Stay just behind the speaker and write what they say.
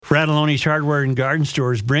Fratelloni's Hardware and Garden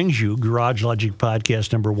Stores brings you Garage Logic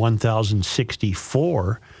Podcast number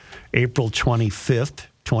 1064, April 25th,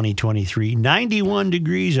 2023. 91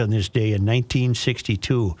 degrees on this day in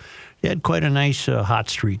 1962. They had quite a nice hot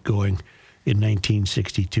streak going in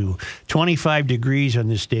 1962. 25 degrees on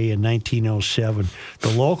this day in 1907. The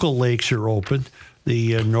local lakes are open.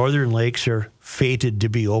 The northern lakes are fated to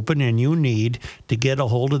be open, and you need to get a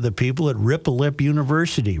hold of the people at Ripple Lip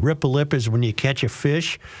University. Ripple Lip is when you catch a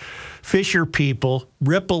fish. Fisher people,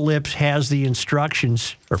 Ripple Lips has the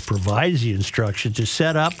instructions, or provides the instructions, to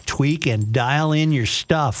set up, tweak, and dial in your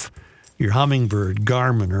stuff, your Humminbird,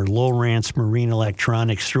 Garmin, or Lowrance Marine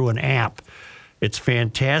Electronics through an app. It's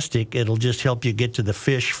fantastic. It'll just help you get to the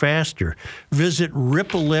fish faster. Visit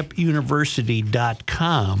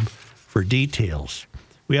ripplelipuniversity.com for details.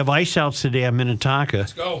 We have ice outs today on Minnetonka.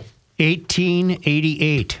 Let's go.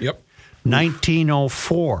 1888. Yep.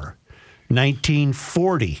 1904.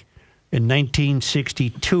 1940. In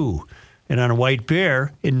 1962. And on White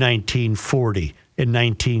Bear in 1940. In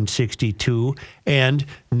 1962. And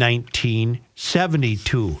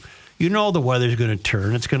 1972. You know the weather's going to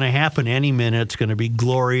turn. It's going to happen any minute. It's going to be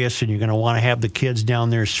glorious, and you're going to want to have the kids down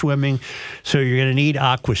there swimming. So you're going to need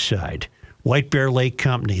Aquacide. White Bear Lake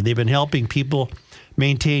Company. They've been helping people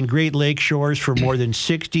maintain great lake shores for more than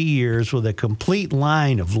 60 years with a complete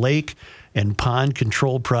line of lake and pond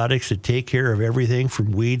control products that take care of everything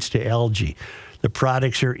from weeds to algae. The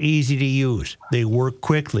products are easy to use. They work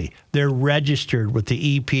quickly. They're registered with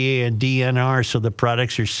the EPA and DNR, so the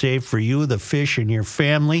products are safe for you, the fish, and your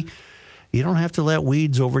family. You don't have to let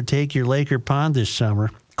weeds overtake your lake or pond this summer.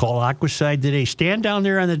 Call Aquacide today. Stand down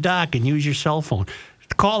there on the dock and use your cell phone.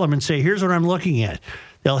 Call them and say, here's what I'm looking at.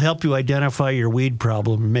 They'll help you identify your weed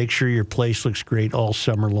problem and make sure your place looks great all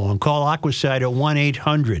summer long. Call Aquacide at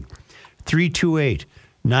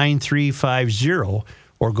 1-800-328-9350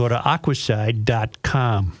 or go to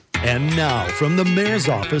aquacide.com. And now, from the mayor's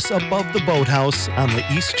office above the boathouse on the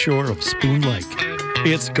east shore of Spoon Lake,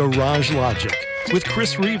 it's Garage Logic with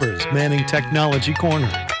Chris Reavers manning Technology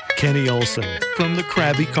Corner, Kenny Olson from the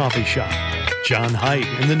Krabby Coffee Shop, John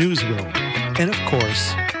Haidt in the newsroom, and of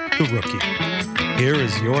course, the rookie. Here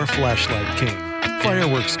is your flashlight king,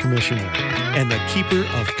 fireworks commissioner, and the keeper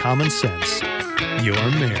of common sense, your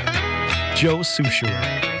mayor, Joe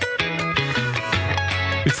Soucheray.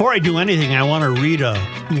 Before I do anything, I want to read a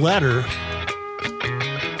letter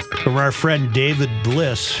from our friend David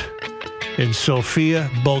Bliss in Sofia,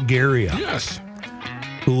 Bulgaria. Yes.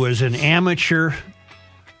 Who is an amateur,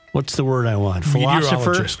 what's the word I want? Philosopher?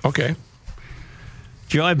 Meteorologist. Okay.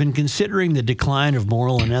 Joe, I've been considering the decline of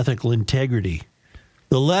moral and ethical integrity.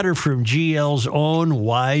 The letter from GL's own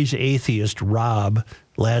wise atheist, Rob,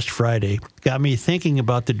 last Friday, got me thinking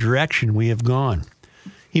about the direction we have gone.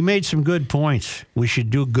 He made some good points. We should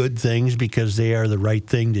do good things because they are the right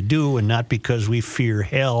thing to do and not because we fear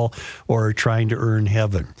hell or are trying to earn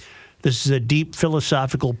heaven. This is a deep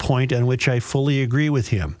philosophical point on which I fully agree with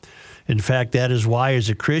him. In fact, that is why, as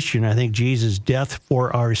a Christian, I think Jesus' death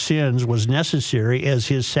for our sins was necessary, as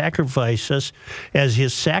his sacrifice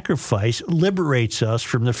liberates us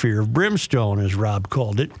from the fear of brimstone, as Rob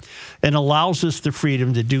called it, and allows us the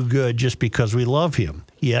freedom to do good just because we love him.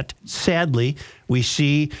 Yet, sadly, we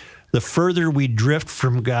see the further we drift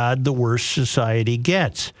from God, the worse society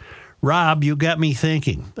gets. Rob, you got me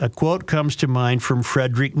thinking. A quote comes to mind from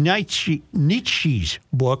Friedrich Nietzsche's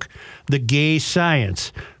book, The Gay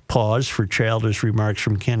Science. Pause for childish remarks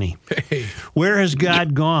from Kenny. Hey. Where has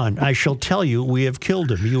God gone? I shall tell you, we have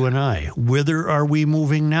killed him, you and I. Whither are we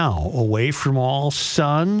moving now? Away from all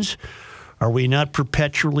suns? Are we not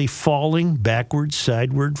perpetually falling backwards,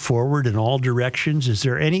 sideward, forward, in all directions? Is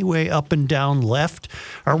there any way up and down left?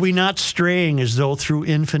 Are we not straying as though through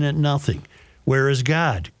infinite nothing? Where is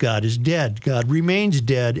God? God is dead. God remains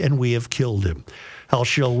dead, and we have killed him. How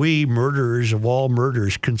shall we, murderers of all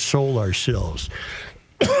murders, console ourselves?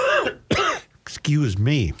 Excuse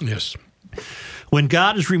me. Yes. When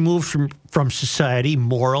God is removed from society,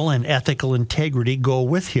 moral and ethical integrity go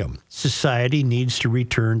with him. Society needs to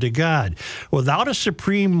return to God. Without a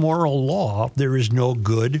supreme moral law, there is no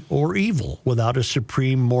good or evil. Without a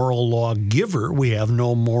supreme moral lawgiver, we have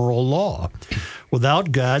no moral law.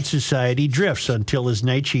 Without God, society drifts until, as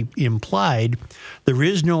Nietzsche implied, there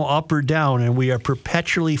is no up or down, and we are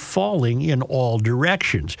perpetually falling in all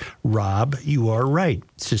directions. Rob, you are right.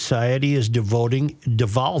 Society is devolving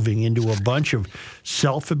into a bunch of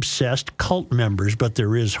self-obsessed cult members, but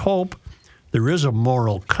there is hope. There is a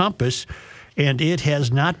moral compass, and it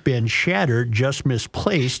has not been shattered, just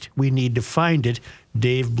misplaced. We need to find it.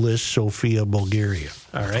 Dave Bliss, Sofia, Bulgaria.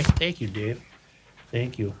 All right. Thank you, Dave.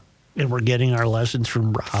 Thank you. And we're getting our lessons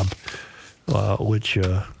from Rob, which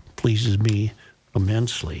pleases me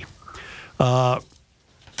immensely.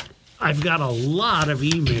 I've got a lot of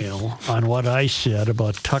email on what I said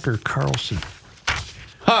about Tucker Carlson.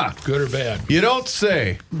 Ha! Good or bad? You don't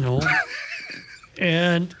say. No.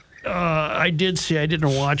 And I did say I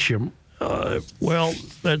didn't watch him. Well,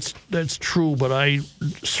 that's true, but I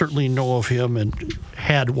certainly know of him and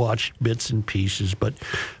had watched bits and pieces, but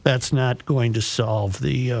that's not going to solve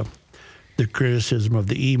the criticism of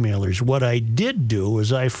the emailers. What I did do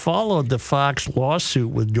is I followed the Fox lawsuit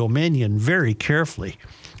with Dominion very carefully.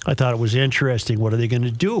 I thought it was interesting. What are they going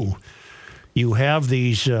to do? You have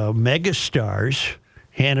these megastars,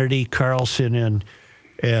 Hannity, Carlson, and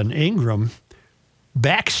Ingram,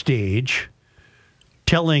 backstage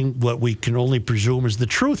telling what we can only presume is the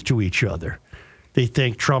truth to each other. They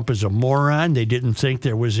think Trump is a moron. They didn't think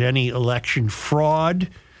there was any election fraud.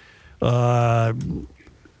 Then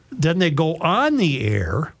they go on the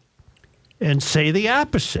air and say the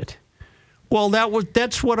opposite. Well,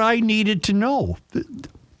 that's what I needed to know.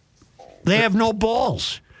 They have no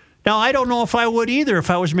balls. Now, I don't know if I would either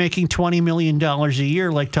if I was making $20 million a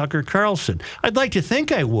year like Tucker Carlson. I'd like to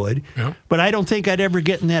think I would, but I don't think I'd ever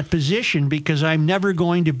get in that position because I'm never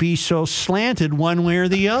going to be so slanted one way or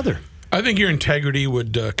the other. I think your integrity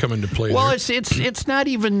would come into play. Well, there. it's not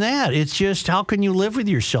even that. It's just how can you live with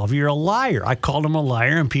yourself? You're a liar. I called him a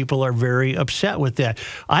liar, and people are very upset with that.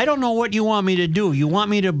 I don't know what you want me to do. You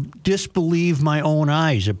want me to disbelieve my own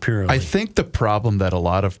eyes, apparently. I think the problem that a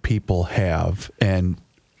lot of people have, and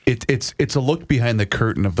it's a look behind the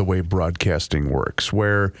curtain of the way broadcasting works,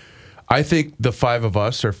 where I think the five of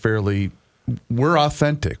us are we're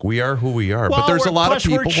authentic. We are who we are. Well, but there's a lot of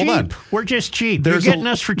people. We're cheap. Hold on. We're just cheap. You're getting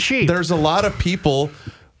us for cheap. There's a lot of people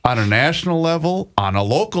on a national level, on a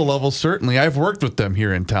local level, certainly. I've worked with them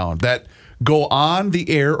here in town that go on the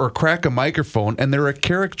air or crack a microphone and they're a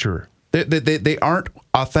caricature. They aren't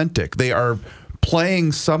authentic. They are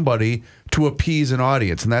playing somebody to appease an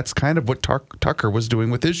audience. And that's kind of what Tucker was doing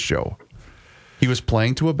with his show. He was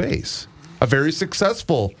playing to a base. A very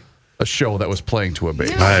successful show that was playing to a base.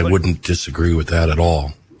 Yeah, I wouldn't disagree with that at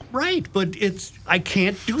all. Right, but I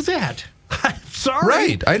can't do that. I'm sorry.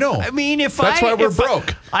 Right, I know. I mean, that's why we're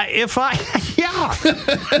broke. Yeah.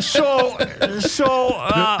 So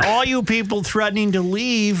all you people threatening to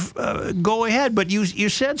leave, go ahead. But you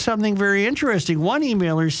said something very interesting. One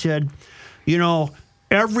emailer said,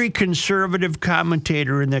 every conservative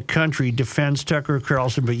commentator in the country defends Tucker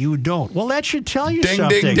Carlson, but you don't. Well, that should tell you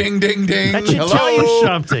something. Ding, ding, ding, ding. That should tell you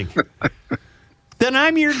something. Then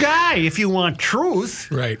I'm your guy if you want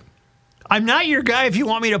truth. Right. I'm not your guy if you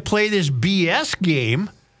want me to play this BS game.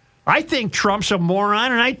 I think Trump's a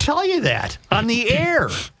moron, and I tell you that on the air.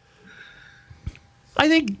 I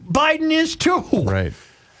think Biden is too. Right.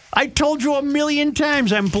 I told you a million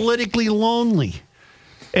times I'm politically lonely.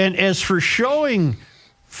 And as for showing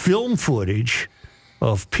film footage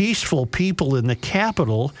of peaceful people in the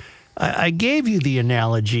Capitol, I gave you the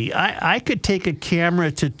analogy. I could take a camera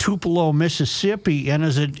to Tupelo, Mississippi, and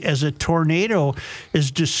as a tornado is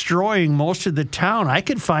destroying most of the town, I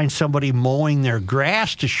could find somebody mowing their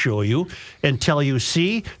grass to show you and tell you,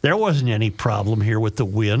 see, there wasn't any problem here with the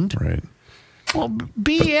wind. Right. Well,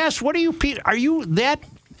 BS, what are you that...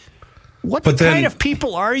 What kind of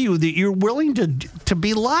people are you that you're willing to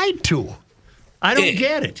be lied to? I don't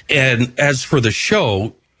get it. And as for the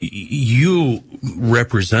show, you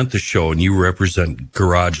represent the show and you represent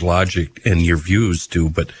Garage Logic and your views too,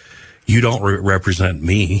 but you don't represent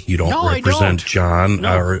me. You don't represent John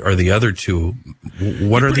or the other two.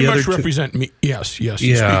 What are the other two? Represent me. Yes.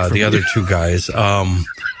 Yeah, the other two guys.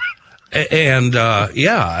 And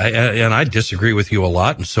I disagree with you a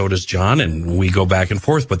lot, and so does John, and we go back and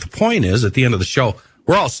forth. But the point is, at the end of the show,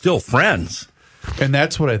 we're all still friends. And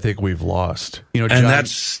that's what I think we've lost. John, and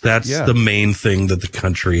that's the main thing that the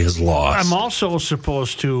country has lost. I'm also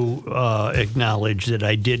supposed to acknowledge that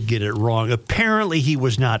I did get it wrong. Apparently, he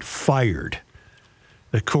was not fired.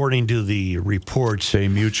 According to the reports, they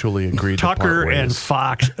mutually agreed to part ways. Tucker and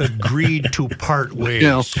Fox agreed to part ways.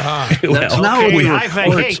 That's not what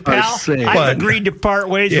the reports are saying. I've agreed to part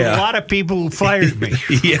ways with a lot of people who fired me.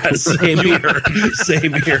 Yes, same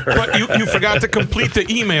here. But you forgot to complete the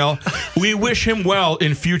email. We wish him well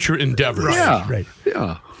in future endeavors. Right.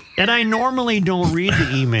 And I normally don't read the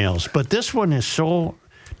emails, but this one is to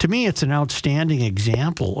me, it's an outstanding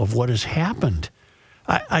example of what has happened.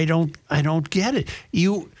 I don't get it.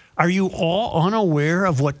 Are you all unaware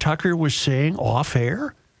of what Tucker was saying off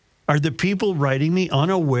air? Are the people writing me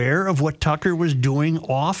unaware of what Tucker was doing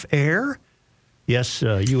off air? Yes,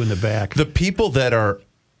 you in the back. The people that are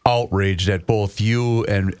outraged at both you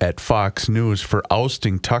and at Fox News for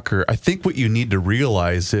ousting Tucker. I think what you need to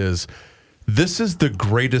realize is this is the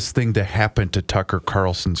greatest thing to happen to Tucker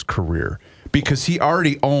Carlson's career because he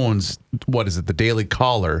already owns, the Daily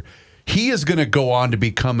Caller. He is going to go on to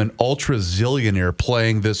become an ultra-zillionaire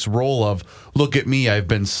playing this role of, look at me, I've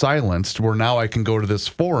been silenced, where now I can go to this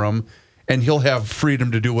forum and he'll have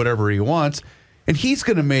freedom to do whatever he wants. And he's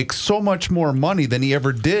going to make so much more money than he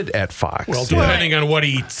ever did at Fox. Well, depending on what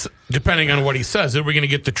he says, are we going to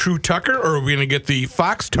get the true Tucker or are we going to get the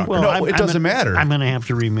Fox Tucker? Well, it doesn't matter. I'm going to have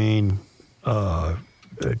to remain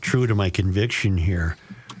true to my conviction here.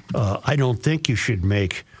 I don't think you should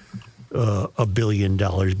make $1 billion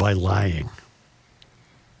by lying.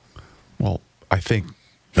 Well, I think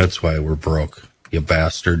that's why we're broke, you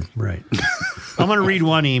bastard. Right. I'm going to read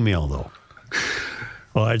one email, though.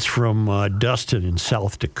 It's from Dustin in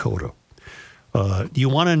South Dakota. Do you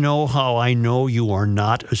want to know how I know you are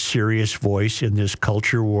not a serious voice in this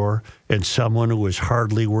culture war and someone who is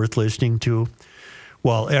hardly worth listening to?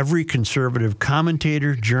 While every conservative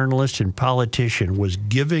commentator, journalist, and politician was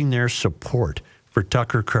giving their support for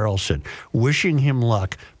Tucker Carlson, wishing him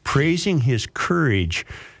luck, praising his courage,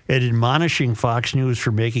 and admonishing Fox News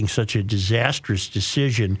for making such a disastrous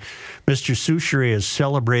decision, Mr. Souchere is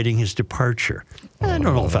celebrating his departure. I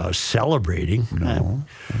don't know if I was celebrating. No,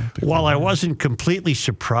 While I wasn't completely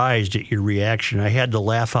surprised at your reaction, I had to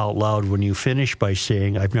laugh out loud when you finished by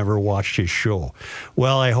saying, I've never watched his show.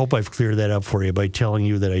 Well, I hope I've cleared that up for you by telling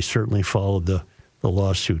you that I certainly followed the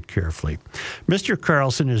lawsuit carefully. Mr.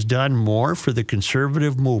 Carlson has done more for the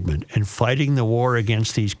conservative movement and fighting the war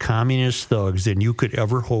against these communist thugs than you could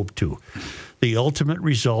ever hope to. The ultimate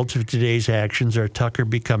result of today's actions are Tucker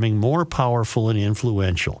becoming more powerful and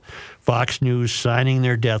influential, Fox News signing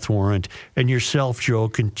their death warrant, and yourself, Joe,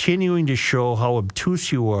 continuing to show how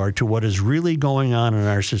obtuse you are to what is really going on in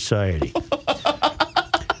our society.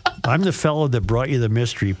 I'm the fellow that brought you the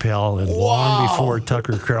mystery, pal, and long before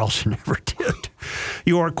Tucker Carlson ever did.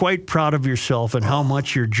 You are quite proud of yourself and how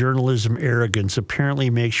much your journalism arrogance apparently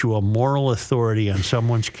makes you a moral authority on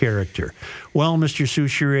someone's character. Well, Mr.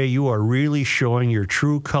 Souchere, you are really showing your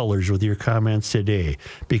true colors with your comments today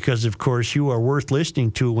because, of course, you are worth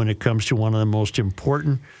listening to when it comes to one of the most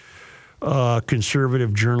important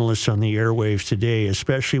conservative journalists on the airwaves today,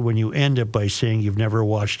 especially when you end up by saying you've never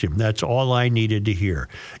watched him. That's all I needed to hear.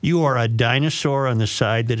 You are a dinosaur on the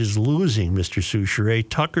side that is losing, Mr. Souchere.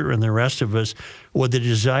 Tucker and the rest of us with the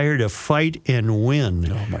desire to fight and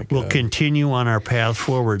win will continue on our path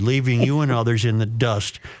forward, leaving you and others in the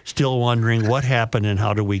dust, still wondering what happened and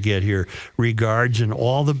how do we get here. Regards and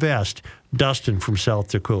all the best, Dustin from South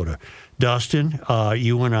Dakota. Dustin,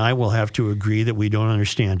 you and I will have to agree that we don't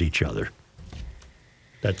understand each other.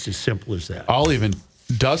 That's as simple as that.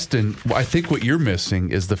 Dustin, I think what you're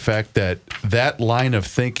missing is the fact that that line of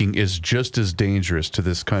thinking is just as dangerous to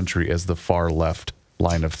this country as the far left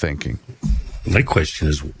line of thinking. My question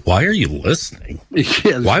is, why are you listening?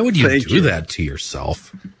 Yes, why would you do that to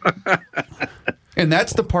yourself? And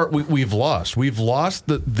that's the part we've lost. We've lost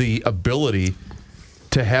the ability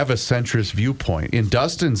to have a centrist viewpoint. In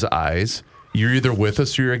Dustin's eyes, you're either with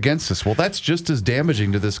us or you're against us. Well, that's just as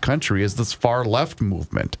damaging to this country as this far left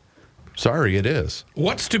movement. Sorry, it is.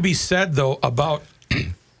 What's to be said, though, about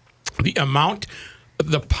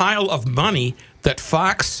the pile of money that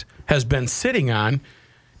Fox has been sitting on?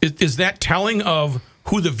 Is that telling of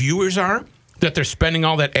who the viewers are? That they're spending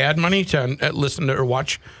all that ad money to listen to or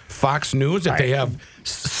watch Fox News? That they have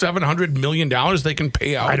 $700 million they can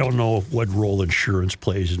pay out? I don't know what role insurance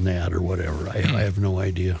plays in that or whatever. I have no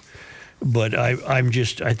idea. But I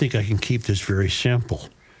think I can keep this very simple.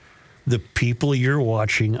 The people you're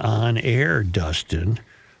watching on air, Dustin,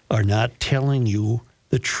 are not telling you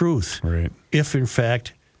the truth. Right. If, in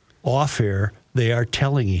fact, off air, they are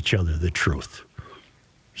telling each other the truth.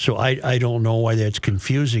 So I don't know why that's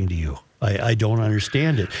confusing to you. I don't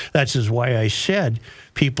understand it. That's just why I said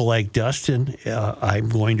people like Dustin, I'm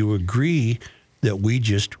going to agree that we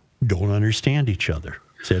just don't understand each other.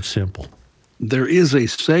 It's that simple. There is a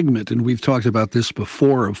segment, and we've talked about this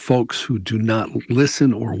before, of folks who do not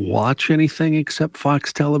listen or watch anything except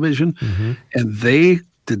Fox Television, and they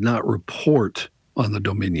did not report on the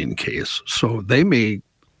Dominion case. So they may,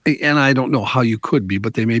 and I don't know how you could be,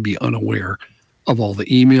 but they may be unaware of all the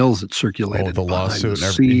emails that circulated. The lawsuit and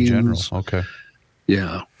everything in general. Okay.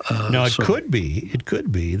 Yeah. Now, it could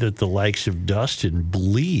be that the likes of Dustin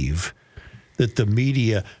believe that the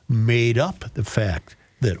media made up the fact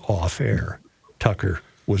that off air Tucker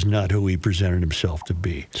was not who he presented himself to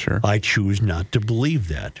be. Sure. I choose not to believe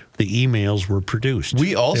that. The emails were produced.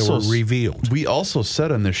 They were revealed. We also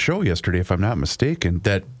said on this show yesterday, if I'm not mistaken,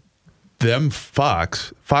 that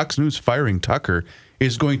Fox News firing Tucker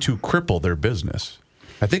is going to cripple their business.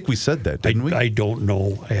 I think we said that, didn't we? I don't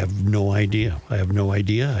know. I have no idea.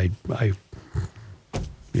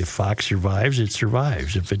 If Fox survives, it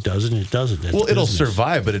survives. If it doesn't, it doesn't. It's it'll business.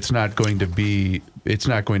 survive, but it's not going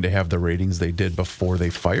to have the ratings they did before they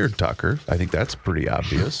fired Tucker. I think that's pretty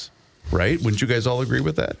obvious, right? Wouldn't you guys all agree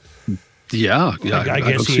with that? Yeah.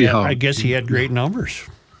 I guess he had great numbers.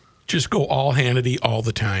 Just go all Hannity all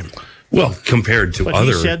the time. Well, compared to But other.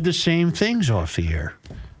 he said the same things off the air.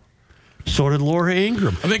 So did Laura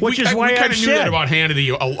Ingraham. I think which we is why kind I of knew that said about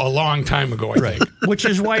Hannity a long time ago, I think. Which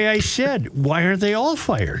is why I said, why aren't they all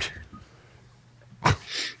fired?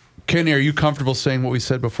 Kenny, are you comfortable saying what we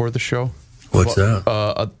said before the show? What's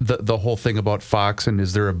that? The whole thing about Fox, and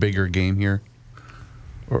is there a bigger game here?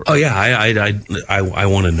 Oh yeah, I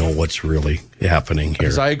want to know what's really happening here.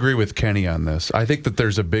 Because I agree with Kenny on this. I think that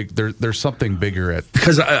there's something bigger at.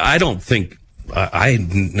 Because I don't think I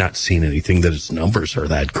had not seen anything that his numbers are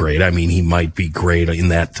that great. I mean, he might be great in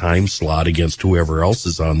that time slot against whoever else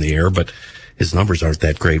is on the air, but his numbers aren't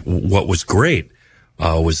that great. What was great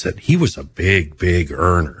was that he was a big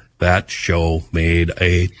earner. That show made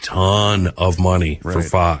a ton of money for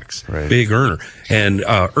Fox. Right. Big earner. And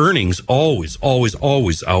earnings always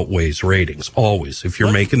outweighs ratings. Always. If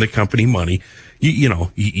you're making the company money, you're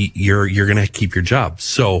going to keep your job.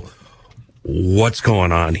 So what's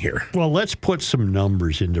going on here? Well, let's put some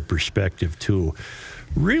numbers into perspective, too.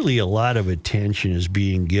 Really, a lot of attention is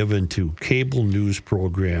being given to cable news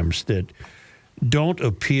programs that don't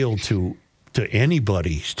appeal to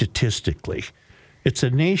anybody statistically. It's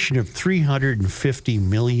a nation of 350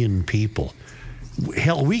 million people.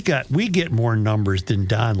 Hell, we get more numbers than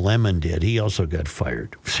Don Lemon did. He also got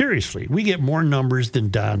fired. Seriously, we get more numbers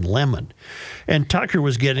than Don Lemon. And Tucker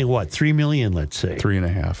was getting, 3 million, let's say?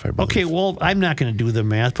 3.5, I believe. Okay, well, I'm not going to do the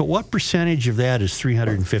math, but what percentage of that is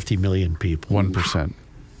 350 million people? 1%.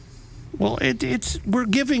 Well, we're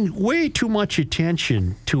giving way too much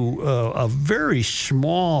attention to a very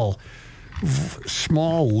small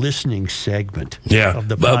listening segment of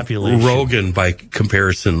the population. Rogan, by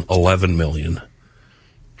comparison, 11 million.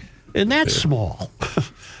 And that's small.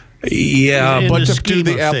 Yeah, but the to do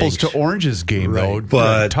the scheme of apples things. to oranges game, though,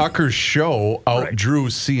 but Tucker's show outdrew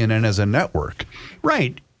CNN as a network.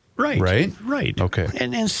 Right. Okay.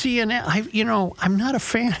 And CNN, I'm not a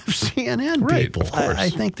fan of CNN people. Of course. I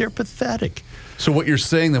think they're pathetic. So what you're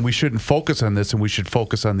saying, then we shouldn't focus on this and we should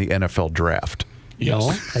focus on the NFL draft. Yes.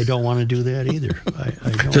 No, I don't want to do that either.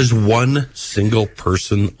 I don't. Does one single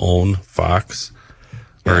person own Fox?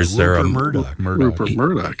 Or is there a Murdoch? Rupert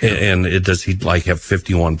Murdoch. And does he have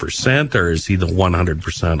 51%, or is he the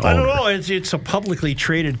 100% owner? I don't know. It's a publicly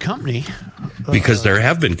traded company. Because there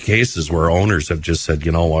have been cases where owners have just said,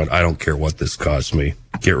 you know what, I don't care what this costs me.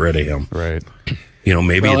 Get rid of him. Right.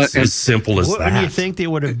 Maybe it's as simple as that. Wouldn't you think they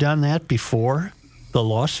would have done that before the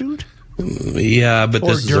lawsuit? Yeah, but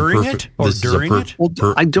this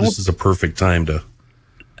is a perfect time to.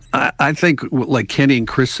 I think, like Kenny and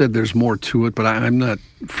Chris said, there's more to it, but I'm not,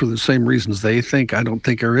 for the same reasons they think, I don't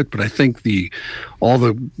think are it. But I think the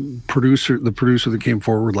producer that came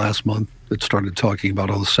forward last month that started talking about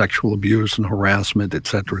all the sexual abuse and harassment, et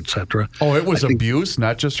cetera, et cetera. Oh, it was abuse,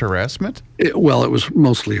 not just harassment? It was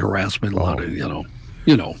mostly harassment, a lot of,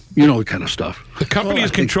 the kind of stuff. The company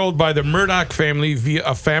is controlled by the Murdoch family via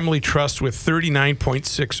a family trust with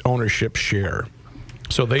 39.6 ownership share.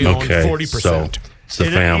 So they own 40%. So it's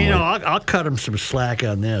the family. I'll cut them some slack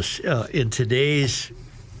on this. In today's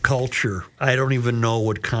culture, I don't even know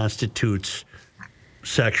what constitutes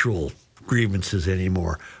sexual grievances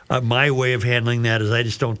anymore. My way of handling that is I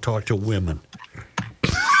just don't talk to women.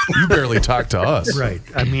 You barely talk to us. Right.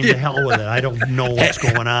 I mean, the hell with it. I don't know what's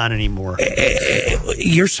going on anymore.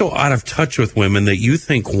 You're so out of touch with women that you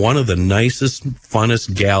think one of the nicest,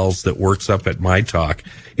 funnest gals that works up at My Talk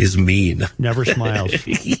is mean. Never smiles.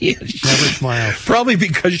 Never smiles. Probably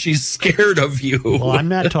because she's scared of you. Well, I'm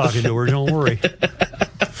not talking to her. Don't worry.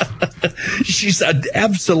 She's an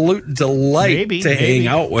absolute delight to hang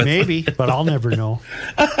out with. Maybe, but I'll never know.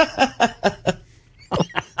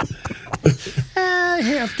 I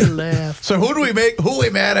have to laugh. So who we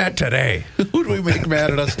mad at today? Who do we make mad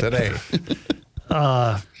at us today?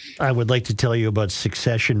 I would like to tell you about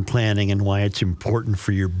succession planning and why it's important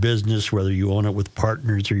for your business, whether you own it with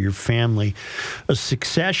partners or your family. A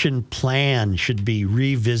succession plan should be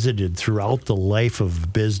revisited throughout the life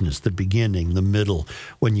of business, the beginning, the middle,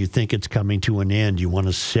 when you think it's coming to an end, you want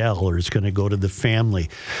to sell or it's going to go to the family.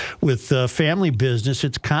 With family business,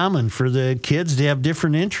 it's common for the kids to have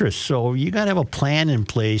different interests. So you got to have a plan in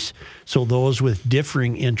place so those with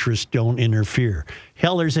differing interests don't interfere.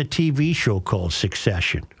 Hell, there's a TV show called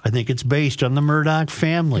Succession. I think it's based on the Murdoch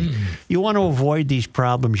family. You want to avoid these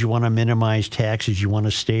problems. You want to minimize taxes. You want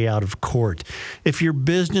to stay out of court. If your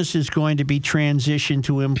business is going to be transitioned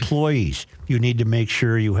to employees, you need to make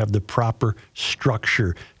sure you have the proper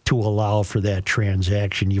structure to allow for that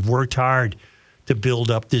transaction. You've worked hard to build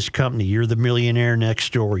up this company. You're the millionaire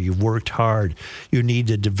next door. You've worked hard. You need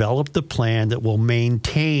to develop the plan that will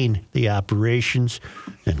maintain the operations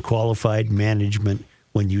and qualified management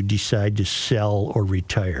when you decide to sell or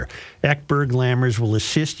retire. Eckberg Lammers will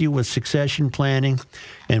assist you with succession planning,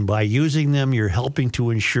 and by using them, you're helping to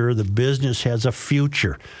ensure the business has a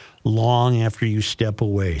future long after you step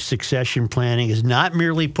away. Succession planning is not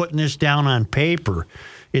merely putting this down on paper,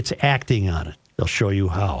 it's acting on it. They'll show you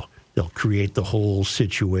how. They'll create the whole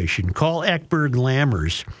situation. Call Eckberg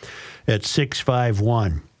Lammers at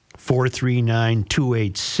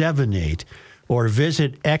 651-439-2878 or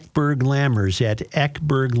visit Eckberg Lammers at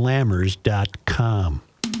eckberglammers.com.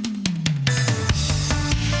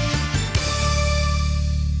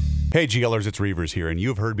 Hey GLers, it's Reavers here, and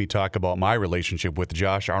you've heard me talk about my relationship with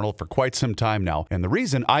Josh Arnold for quite some time now. And the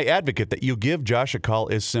reason I advocate that you give Josh a call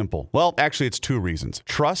is simple. Well, actually, it's two reasons: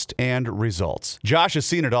 trust and results. Josh has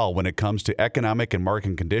seen it all when it comes to economic and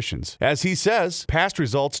market conditions. As he says, past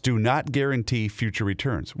results do not guarantee future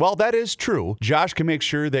returns. Well, that is true. Josh can make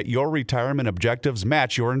sure that your retirement objectives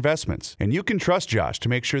match your investments. And you can trust Josh to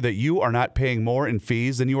make sure that you are not paying more in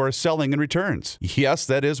fees than you are selling in returns. Yes,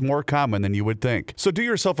 that is more common than you would think. So do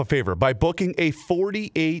yourself a favor by booking a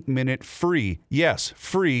 48-minute free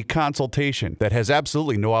consultation that has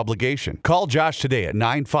absolutely no obligation. Call Josh today at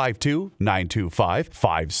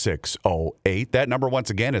 952-925-5608. That number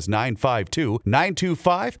once again is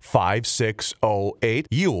 952-925-5608.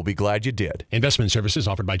 You will be glad you did. Investment services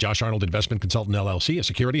offered by Josh Arnold Investment Consultant LLC, a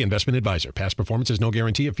security investment advisor. Past performance is no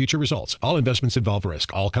guarantee of future results. All investments involve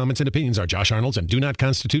risk. All comments and opinions are Josh Arnold's and do not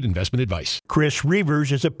constitute investment advice. Chris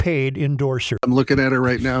Reavers is a paid endorser. I'm looking at it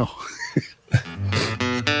right now.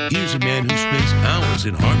 Here's a man who spends hours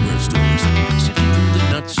in hardware stores sifting through the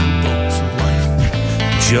nuts and bolts of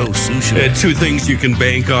life. Joe Susha. Two things you can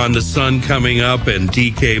bank on: the sun coming up and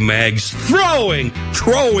DK Mags throwing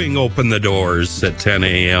open the doors at 10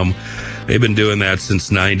 a.m. They've been doing that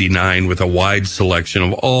since '99 with a wide selection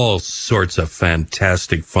of all sorts of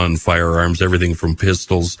fantastic fun firearms, everything from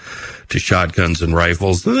pistols to shotguns and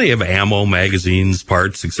rifles. Then they have ammo, magazines,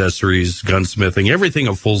 parts, accessories, gunsmithing, everything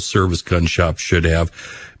a full-service gun shop should have.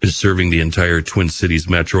 Been serving the entire Twin Cities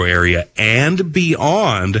metro area and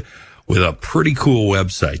beyond with a pretty cool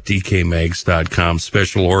website, dkmags.com.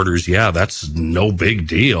 Special orders, yeah, that's no big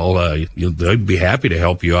deal. They'd be happy to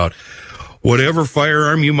help you out. Whatever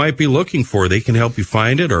firearm you might be looking for, they can help you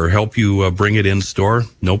find it or help you bring it in store.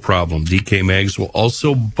 No problem. DK Mags will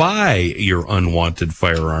also buy your unwanted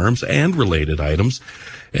firearms and related items.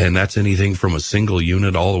 And that's anything from a single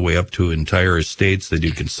unit all the way up to entire estates. They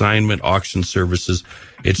do consignment, auction services.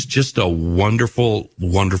 It's just a wonderful,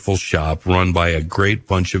 wonderful shop run by a great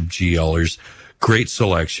bunch of GLers. Great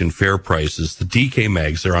selection, fair prices. The DK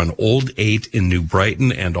Mags, they're on Old 8 in New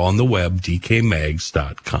Brighton and on the web,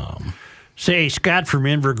 dkmags.com. Say, Scott from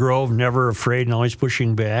Inver Grove, never afraid and always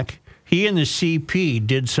pushing back. He and the CP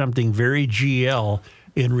did something very GL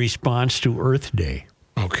in response to Earth Day.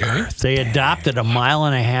 Okay. They adopted a 1.5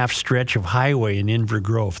 mile stretch of highway in Inver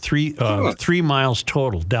Grove, 3 miles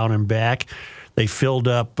total, down and back. They filled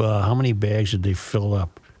up, how many bags did they fill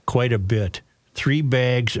up? Quite a bit. 3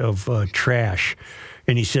 bags of trash.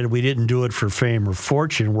 And he said, we didn't do it for fame or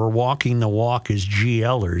fortune. We're walking the walk as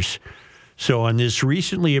GLers. So on this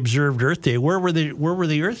recently observed Earth Day, where were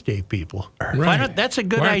the Earth Day people? Right. That's a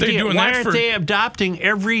good Why aren't they idea. doing Why that aren't they adopting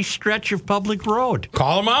every stretch of public road?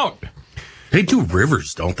 Call them out. They do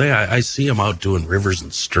rivers, don't they? I see them out doing rivers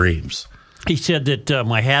and streams. He said that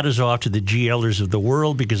my hat is off to the GLers of the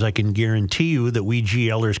world because I can guarantee you that we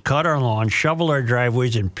GLers cut our lawn, shovel our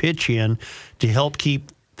driveways, and pitch in to help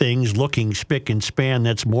keep things looking spick and span.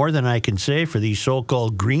 That's more than I can say for these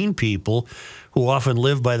so-called green people who often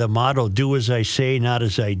live by the motto, do as I say, not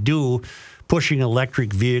as I do, pushing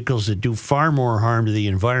electric vehicles that do far more harm to the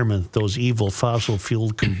environment than those evil fossil fuel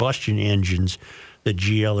combustion engines that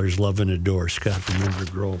GLers love and adore. Scott from Inver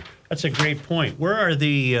Grove. That's a great point. Where are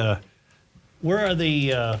the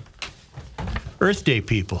Earth Day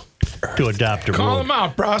people to adopt a Call rule? them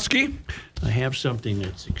out, Broski. I have something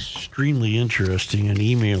that's extremely interesting. An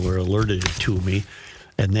emailer alerted it to me,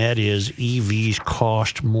 and that is EVs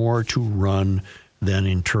cost more to run than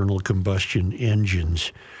internal combustion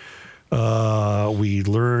engines. We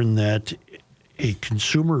learned that a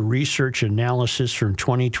consumer research analysis from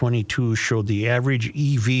 2022 showed the average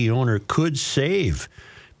EV owner could save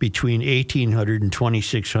between $1,800 and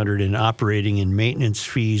 $2,600 in operating and maintenance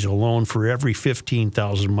fees alone for every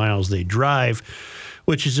 15,000 miles they drive,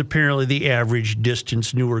 which is apparently the average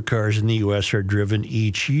distance newer cars in the U.S. are driven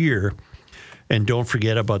each year. And don't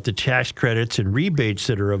forget about the tax credits and rebates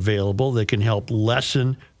that are available that can help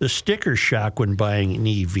lessen the sticker shock when buying an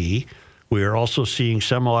EV. We are also seeing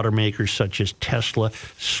some automakers such as Tesla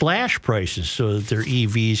slash prices so that their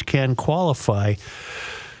EVs can qualify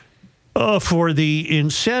for the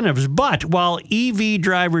incentives. But while EV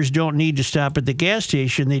drivers don't need to stop at the gas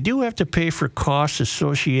station, they do have to pay for costs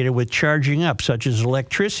associated with charging up, such as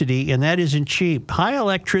electricity, and that isn't cheap. High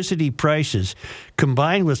electricity prices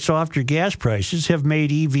combined with softer gas prices have made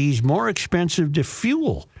EVs more expensive to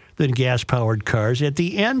fuel than gas-powered cars at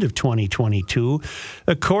the end of 2022,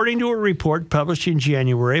 according to a report published in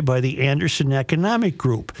January by the Anderson Economic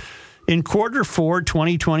Group. In quarter 4,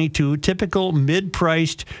 2022, typical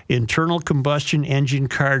mid-priced internal combustion engine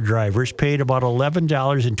car drivers paid about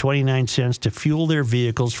 $11.29 to fuel their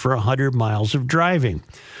vehicles for 100 miles of driving.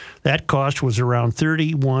 That cost was around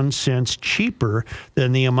 31 cents cheaper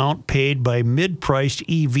than the amount paid by mid-priced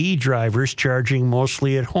EV drivers charging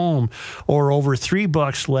mostly at home, or over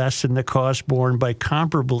 $3 less than the cost borne by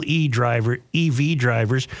comparable EV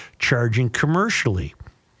drivers charging commercially.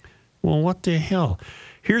 Well, what the hell?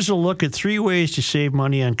 Here's a look at 3 ways to save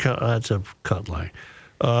money on that's a cut line.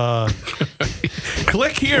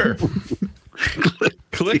 Click here.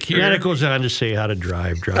 Click here. And it goes on to say how to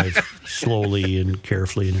drive slowly and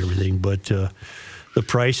carefully and everything. But the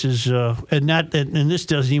prices, and this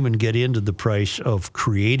doesn't even get into the price of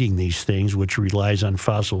creating these things, which relies on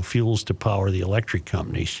fossil fuels to power the electric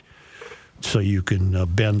companies. So you can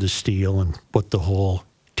bend the steel and put the whole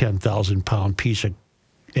 10,000-pound piece of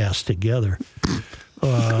ass together.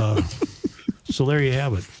 So there you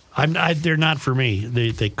have it. They're not for me.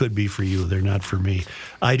 They could be for you. They're not for me.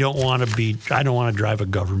 I don't want to drive a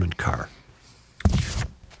government car.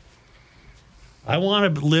 I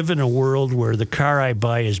want to live in a world where the car I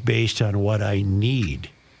buy is based on what I need,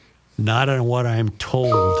 not on what I'm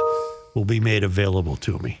told will be made available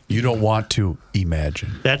to me. You don't want to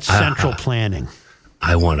imagine. That's central planning.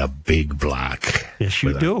 I want a big block. Yes, you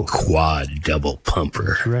with do. A quad double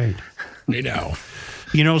pumper. That's right. You know.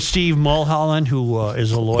 You know Steve Mulholland, who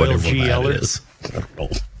is a loyal Whatever that GLer? is. I don't know.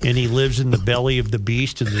 And he lives in the belly of the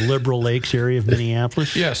beast in the Liberal Lakes area of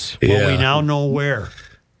Minneapolis? Yes. Well, Yeah. we now know where.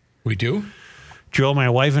 We do? Joe, my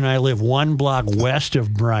wife and I live 1 block west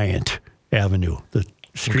of Bryant Avenue, the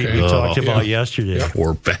street we talked about yesterday.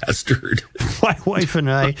 Poor bastard. My wife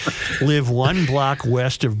and I live 1 block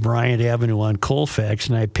west of Bryant Avenue on Colfax,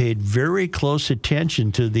 and I paid very close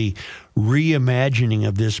attention to the reimagining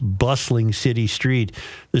of this bustling city street.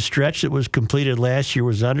 The stretch that was completed last year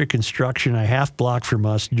was under construction a half block from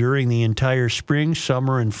us during the entire spring,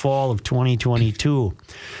 summer, and fall of 2022.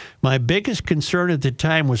 My biggest concern at the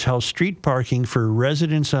time was how street parking for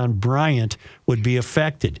residents on Bryant would be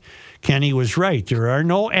affected. Kenny was right. There are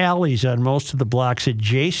no alleys on most of the blocks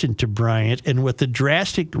adjacent to Bryant, and with the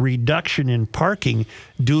drastic reduction in parking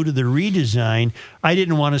due to the redesign, I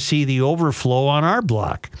didn't want to see the overflow on our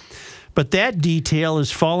block. But that detail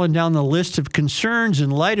has fallen down the list of concerns in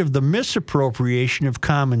light of the misappropriation of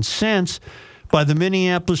common sense by the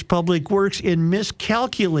Minneapolis Public Works in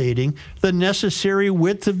miscalculating the necessary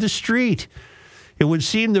width of the street. It would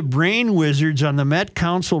seem the brain wizards on the Met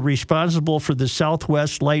Council responsible for the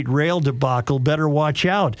Southwest Light Rail debacle better watch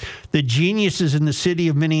out. The geniuses in the city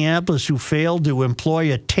of Minneapolis who failed to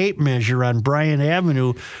employ a tape measure on Bryant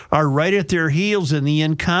Avenue are right at their heels in the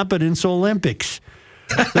incompetence Olympics.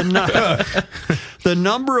 The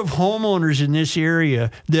number of homeowners in this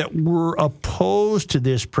area that were opposed to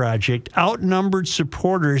this project outnumbered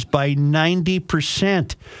supporters by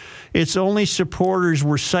 90%. Its only supporters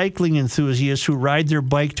were cycling enthusiasts who ride their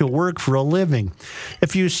bike to work for a living.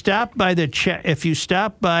 If you stop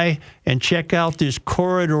by and check out this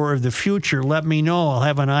corridor of the future, let me know. I'll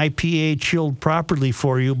have an IPA chilled properly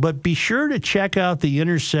for you. But be sure to check out the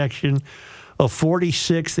intersection of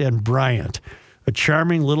 46th and Bryant. a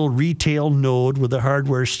charming little retail node with a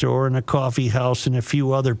hardware store and a coffee house and a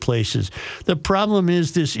few other places. The problem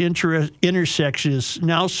is this intersection is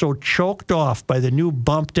now so choked off by the new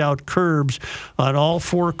bumped-out curbs on all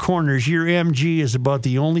four corners. Your MG is about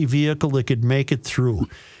the only vehicle that could make it through.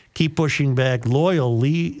 Keep pushing back. Loyal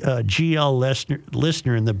GL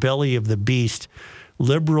listener in the belly of the beast,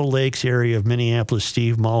 Liberal Lakes area of Minneapolis,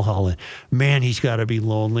 Steve Mulholland. Man, he's got to be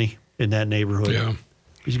lonely in that neighborhood. Yeah.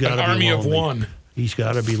 He's got to be army lonely. of one. He's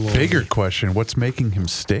got to be lonely. Bigger question: what's making him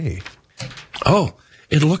stay? Oh,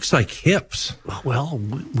 it looks like hips. Well,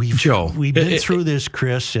 Joe, we've been through this,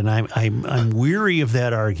 Chris, and I'm weary of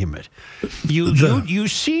that argument. You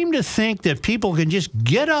seem to think that people can just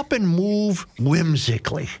get up and move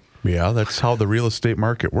whimsically. Yeah, that's how the real estate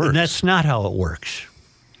market works. And that's not how it works.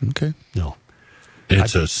 Okay. No.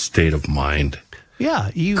 It's a state of mind.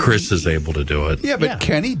 Yeah, Chris is able to do it. Yeah, but Yeah.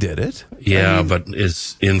 Kenny did it. Yeah, but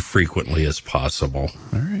as infrequently as possible.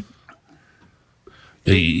 All right.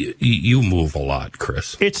 You move a lot,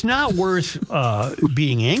 Chris. It's not worth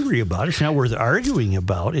being angry about. It's not worth arguing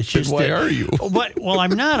about. It's just why that, are you? Well,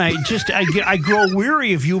 I'm not. I grow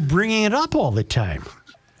weary of you bringing it up all the time.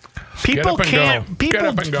 People up and can't. go. Get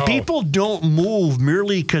up and go. People don't move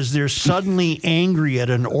merely because they're suddenly angry at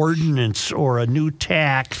an ordinance or a new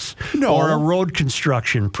tax No. or a road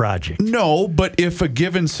construction project. No, but if a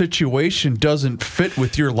given situation doesn't fit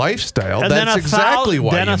with your lifestyle, And that's exactly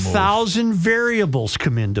why then you a move. thousand variables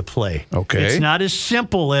come into play. Okay. It's not as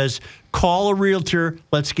simple as call a realtor,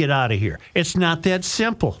 let's get out of here. It's not that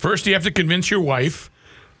simple, First, you have to convince your wife.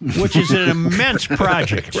 which is an immense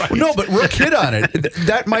project. No, but Rook hit on it.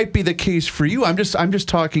 That might be the case for you. I'm just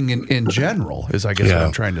talking in general, is I guess what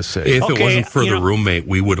I'm trying to say. If Okay, it wasn't for you the know- roommate,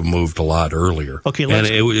 we would have moved a lot earlier. Okay, and let's-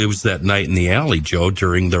 it was that night in the alley, Joe,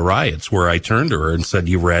 during the riots, where I turned to her and said,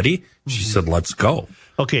 "You ready?" She said, "Let's go."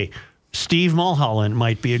 Okay, Steve Mulholland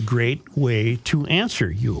might be a great way to answer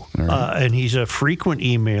you. And he's a frequent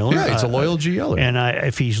emailer. Yeah, he's a loyal GLer. And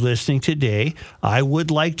if he's listening today, I would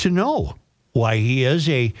like to know why he is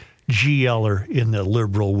a GLer in the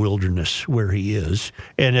liberal wilderness where he is,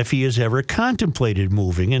 and if he has ever contemplated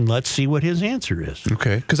moving, and let's see what his answer is.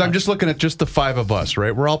 Okay, because I'm just looking at just the five of us,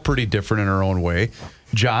 right? We're all pretty different in our own way.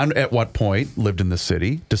 John, at what point, lived in the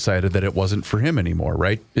city, decided that it wasn't for him anymore,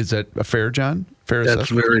 right? Is that a fair, John? Fair That's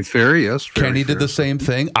assessment? very fair, yes. very Kenny did fair. the same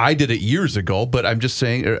thing. I did it years ago, but I'm just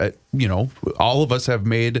saying, all of us have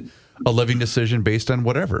made a living decision based on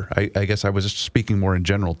whatever. I guess I was just speaking more in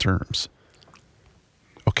general terms.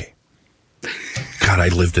 Okay. God, I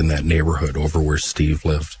lived in that neighborhood over where Steve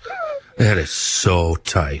lived. That is so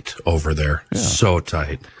tight over there. So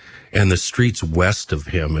tight. And the streets west of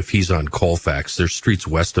him, if he's on Colfax, there's streets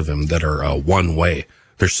west of him that are one way.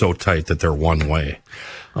 They're so tight that they're one way.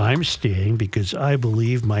 I'm staying because I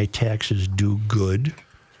believe my taxes do good.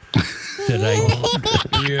 that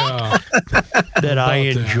I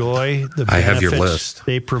enjoy the benefits I have your list.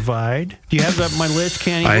 they provide. Do you have my list,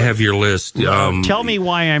 Kenny? I have your list. Tell me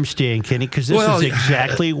why I'm staying, Kenny, because this is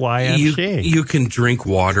exactly why I'm staying. You can drink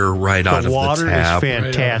water right out of the water tap. is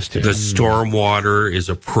fantastic. The storm water is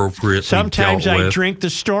appropriately Sometimes dealt I with. drink the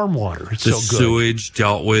storm water. It's The so good. sewage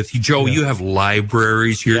dealt with. Joe, you have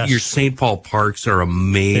libraries. Your St. Paul parks are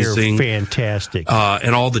amazing. They're fantastic.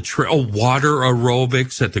 And all the water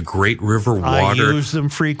aerobics at the Great River I Water. use them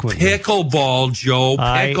frequently. Pickleball, Joe.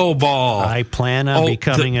 Pickleball. I plan on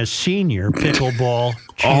becoming a senior pickleball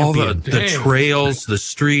all champion. the trails, the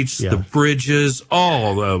streets, the bridges,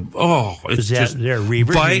 it's Is that just there, Reavers?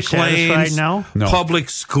 Are you bike satisfied lanes, now? No. public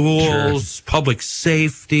schools, public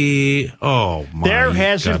safety. Oh my! There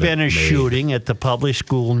hasn't God, been a it made. shooting at the public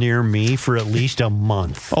school near me for at least a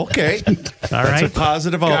month. Okay. All That's right. a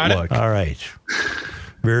positive outlook. All right.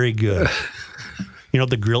 Very good.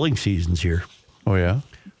 The grilling season's here. Oh, yeah?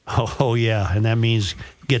 Oh, yeah. And that means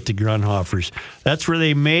get to Grunhofer's. That's where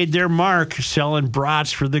they made their mark, selling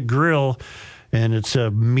brats for the grill. And it's a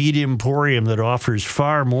meat emporium that offers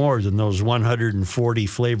far more than those 140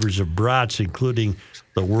 flavors of brats, including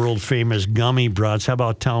the world-famous gummy brats. How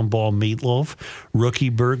about Town Ball meatloaf, rookie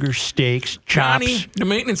burgers, steaks, chops? Johnny, the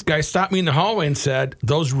maintenance guy, stopped me in the hallway and said,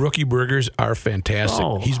 "Those rookie burgers are fantastic."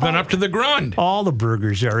 He's been up to the Grund. All the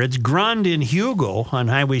burgers are. It's Grund in Hugo on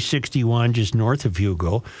Highway 61, just north of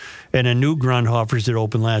Hugo, and a new Grundhofer's that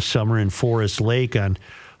opened last summer in Forest Lake on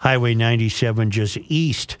Highway 97, just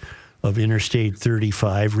east of Interstate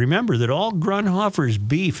 35. Remember that all Grundhofer's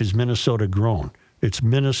beef is Minnesota grown. It's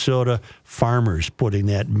Minnesota farmers putting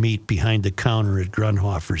that meat behind the counter at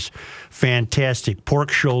Grundhofer's. Fantastic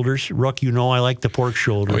pork shoulders. Rook, I like the pork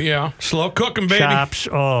shoulder. Oh, yeah. Slow cooking, baby. Chops.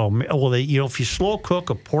 Oh, well, if you slow cook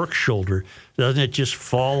a pork shoulder, Doesn't it just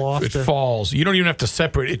fall off? It falls. You don't even have to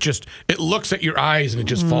separate. It looks at your eyes and it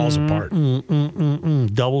just falls apart.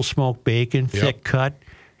 Double smoked bacon, thick cut,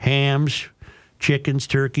 hams, chickens,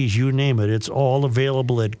 turkeys, you name it. It's all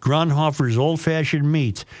available at Grunhofer's Old Fashioned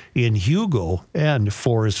Meats in Hugo and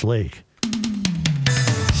Forest Lake.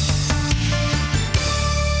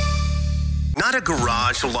 Not a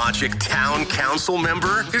Garage Logic Town Council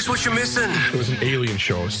member? Here's what you're missing. It was an alien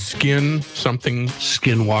show. Skin something.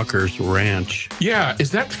 Skinwalker's Ranch. Yeah,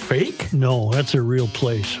 is that fake? No, that's a real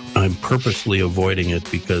place. I'm purposely avoiding it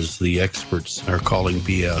because the experts are calling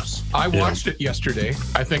BS. I watched it yesterday.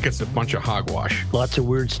 I think it's a bunch of hogwash. Lots of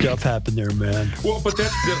weird stuff happened there, man. Well, but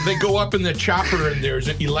they go up in the chopper and there's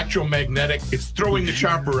an electromagnetic. It's throwing the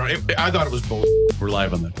chopper around. I thought it was bull. We're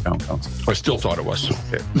live on the Town Council. I still thought it was.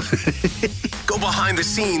 Go behind the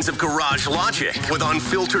scenes of Garage Logic with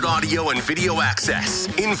unfiltered audio and video access,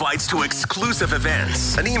 invites to exclusive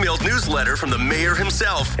events, an emailed newsletter from the mayor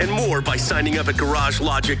himself, and more by signing up at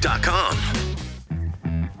garagelogic.com.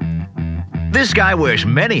 This guy wears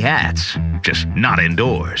many hats, just not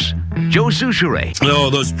indoors. Joe Souchere. Oh,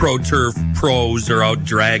 those Pro Turf pros are out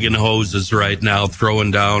dragging hoses right now,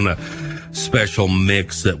 throwing down a special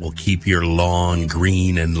mix that will keep your lawn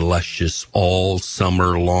green and luscious all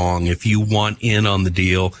summer long. If you want in on the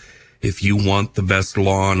deal, if you want the best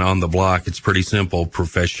lawn on the block, it's pretty simple.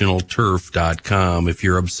 ProfessionalTurf.com. If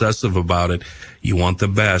you're obsessive about it, you want the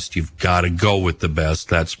best, you've got to go with the best.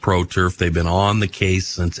 That's Pro Turf. They've been on the case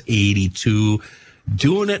since 82.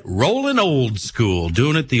 Doing it, rolling old school,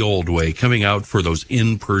 doing it the old way, coming out for those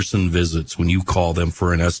in-person visits when you call them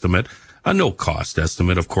for an estimate. A no-cost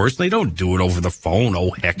estimate, of course. They don't do it over the phone.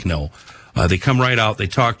 Oh, heck no. They come right out. They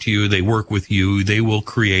talk to you. They work with you. They will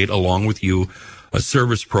create, along with you, a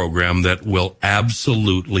service program that will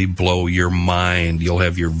absolutely blow your mind. You'll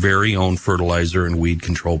have your very own fertilizer and weed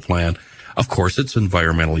control plan. Of course, it's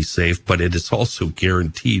environmentally safe, but it is also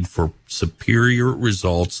guaranteed for superior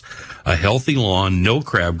results. A healthy lawn, no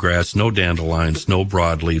crabgrass, no dandelions, no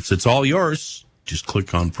broadleafs. It's all yours. Just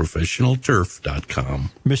click on ProfessionalTurf.com.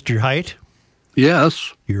 Mr. Height?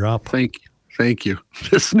 Yes. You're up. Thank you.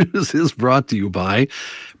 This news is brought to you by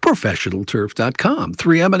ProfessionalTurf.com.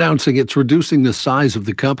 3M announcing it's reducing the size of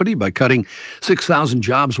the company by cutting 6,000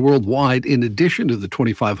 jobs worldwide, in addition to the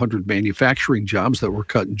 2,500 manufacturing jobs that were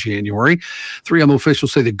cut in January. 3M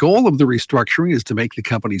officials say the goal of the restructuring is to make the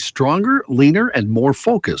company stronger, leaner, and more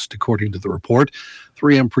focused, according to the report.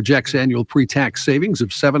 3M projects annual pre-tax savings of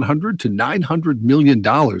 $700 to $900 million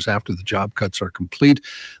after the job cuts are complete.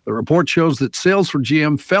 The report shows that sales for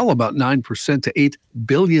GM fell about 9% to $8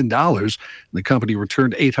 billion. The company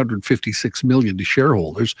returned $856 million to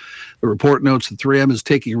shareholders. The report notes that 3M is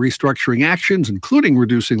taking restructuring actions, including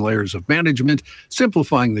reducing layers of management,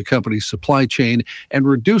 simplifying the company's supply chain, and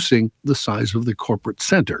reducing the size of the corporate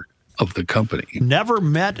center of the company. Never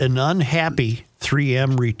met an unhappy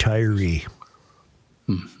 3M retiree.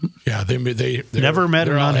 Yeah, they never met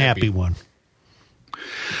an unhappy one.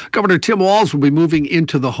 Governor Tim Walz will be moving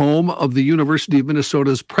into the home of the University of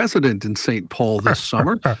Minnesota's president in St. Paul this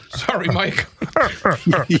summer. Sorry, Mike.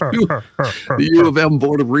 The U of M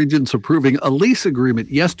Board of Regents approving a lease agreement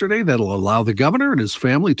yesterday that'll allow the governor and his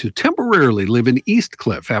family to temporarily live in East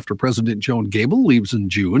Cliff after President Joan Gable leaves in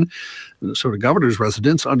June. Minnesota governor's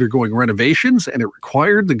residence undergoing renovations, and it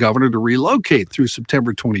required the governor to relocate through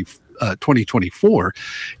September 2024.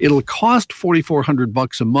 It'll cost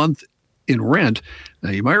 $4,400 a month in rent.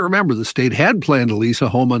 Now, you might remember the state had planned to lease a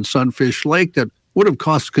home on Sunfish Lake that would have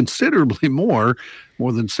cost considerably more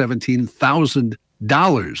than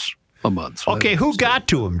 $17,000 a month. So okay, who got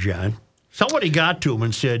to him, John? Somebody got to him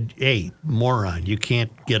and said, hey, moron, you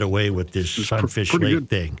can't get away with this Sunfish Lake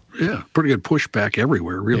thing. Yeah, pretty good pushback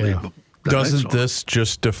everywhere, really. Yeah. Doesn't this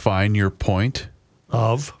just define your point?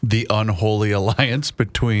 Of? The unholy alliance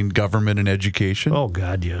between government and education? Oh,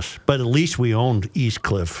 God, yes. But at least we owned East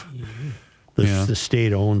Cliff. The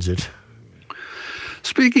state owns it.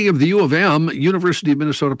 Speaking of the U of M, University of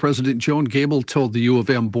Minnesota President Joan Gable told the U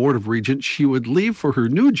of M Board of Regents she would leave for her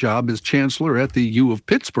new job as chancellor at the U of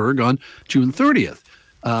Pittsburgh on June 30th.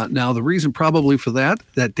 Now, the reason probably for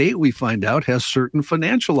that date, we find out, has certain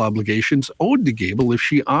financial obligations owed to Gable if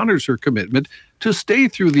she honors her commitment to stay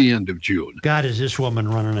through the end of June. God, is this woman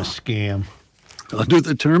running a scam? Under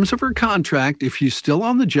the terms of her contract, if she's still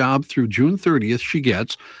on the job through June 30th, she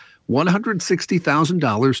gets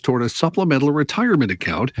 $160,000 toward a supplemental retirement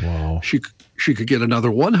account. Wow. She could get another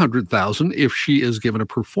 $100,000 if she is given a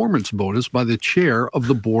performance bonus by the chair of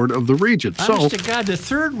the board of the Regents. Honest to God, the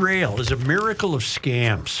third rail is a miracle of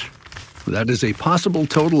scams. That is a possible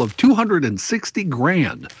total of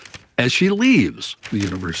 $260,000 as she leaves the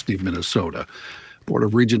University of Minnesota. Board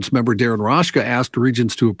of Regents member Darren Roshka asked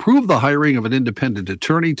Regents to approve the hiring of an independent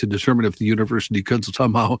attorney to determine if the university could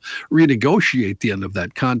somehow renegotiate the end of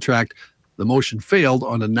that contract. The motion failed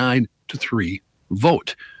on a 9-3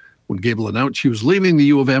 vote. When Gable announced she was leaving the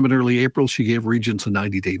U of M in early April, she gave Regents a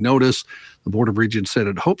 90-day notice. The Board of Regents said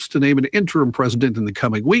it hopes to name an interim president in the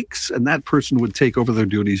coming weeks, and that person would take over their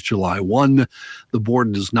duties July 1. The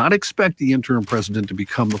board does not expect the interim president to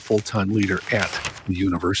become the full-time leader at the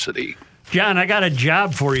university. John, I got a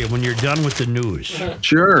job for you when you're done with the news.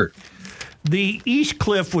 Sure. The East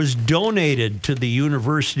Cliff was donated to the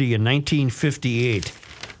university in 1958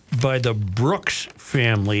 by the Brooks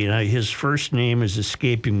family. His first name is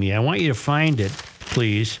escaping me. I want you to find it,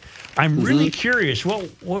 please. I'm really curious. What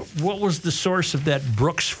was the source of that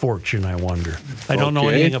Brooks fortune, I wonder? I don't know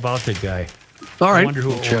anything about the guy. All right. I wonder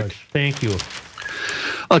who it was. Thank you.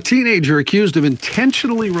 A teenager accused of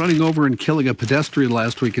intentionally running over and killing a pedestrian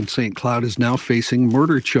last week in St. Cloud is now facing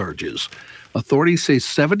murder charges. Authorities say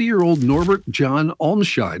 70-year-old Norbert John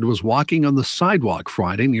Olmscheid was walking on the sidewalk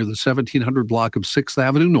Friday near the 1700 block of 6th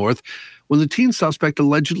Avenue North when the teen suspect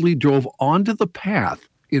allegedly drove onto the path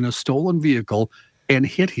in a stolen vehicle and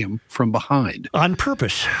hit him from behind. On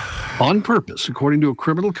purpose. On purpose. According to a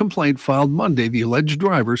criminal complaint filed Monday, the alleged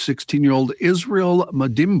driver, 16-year-old Israel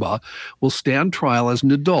Madimba, will stand trial as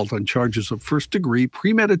an adult on charges of first-degree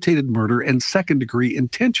premeditated murder and second-degree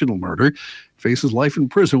intentional murder. Faces life in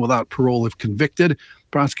prison without parole if convicted.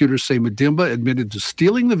 Prosecutors say Madimba admitted to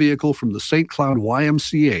stealing the vehicle from the St. Cloud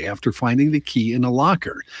YMCA after finding the key in a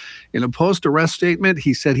locker. In a post-arrest statement,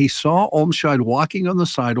 he said he saw Olmscheid walking on the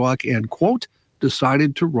sidewalk and, quote,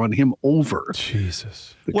 decided to run him over.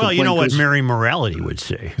 Jesus. Well, you know what Mary Morality would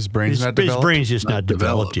say. His brain's not developed? His brain's just not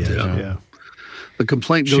developed yet. Yeah. The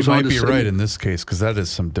complaint goes on to say... She might be right in this case, because that is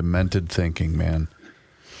some demented thinking, man.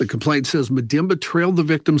 The complaint says Madimba trailed the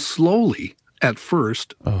victim slowly at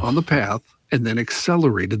first on the path and then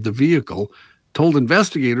accelerated the vehicle. Told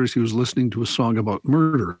investigators he was listening to a song about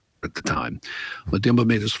murder at the time. Madimba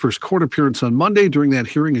made his first court appearance on Monday. During that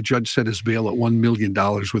hearing, a judge set his bail at $1 million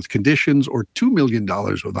with conditions or $2 million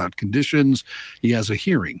without conditions. He has a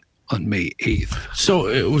hearing on May 8th. So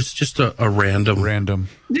it was just a random.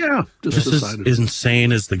 Yeah. Just decided. As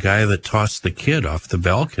insane as the guy that tossed the kid off the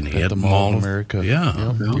balcony at the Mall of America.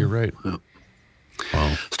 Yeah. You're right. Yeah.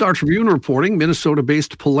 Wow. Star Tribune reporting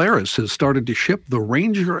Minnesota-based Polaris has started to ship the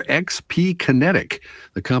Ranger XP Kinetic,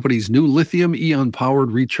 the company's new lithium-ion-powered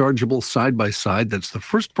rechargeable side-by-side. That's the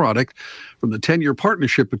first product from the 10-year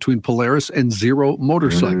partnership between Polaris and Zero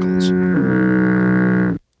Motorcycles.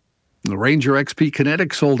 The Ranger XP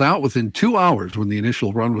Kinetic sold out within 2 hours when the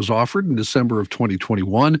initial run was offered in December of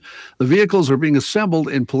 2021. The vehicles are being assembled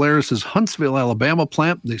in Polaris's Huntsville, Alabama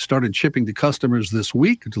plant. They started shipping to customers this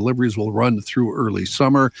week. Deliveries will run through early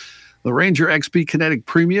summer. The Ranger XP Kinetic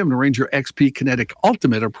Premium and Ranger XP Kinetic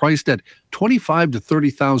Ultimate are priced at $25,000 to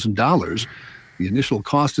 $30,000. The initial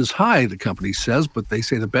cost is high, the company says, but they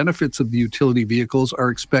say the benefits of the utility vehicles are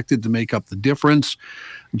expected to make up the difference.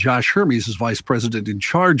 Josh Hermes is vice president in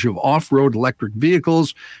charge of off-road electric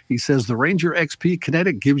vehicles. He says the Ranger XP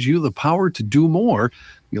Kinetic gives you the power to do more.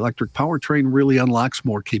 The electric powertrain really unlocks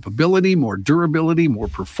more capability, more durability, more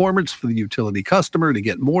performance for the utility customer to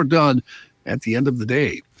get more done at the end of the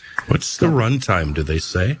day. What's the runtime, do they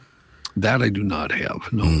say? That I do not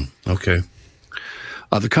have, no. Okay.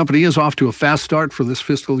 The company is off to a fast start for this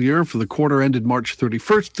fiscal year. For the quarter ended March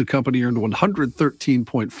 31st, the company earned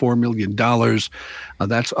 $113.4 million.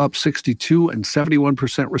 That's up 62 and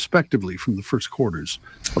 71% respectively from the first quarters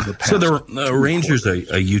of the past. So the Ranger's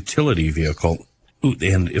a utility vehicle.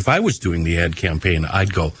 And if I was doing the ad campaign,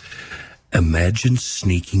 I'd go, imagine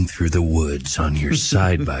sneaking through the woods on your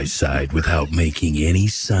side-by-side without making any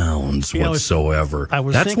sounds whatsoever.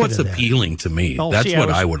 That's what's appealing to me. That's what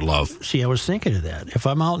I would love. See, I was thinking of that. If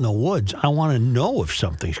I'm out in the woods, I want to know if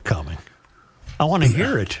something's coming. I want to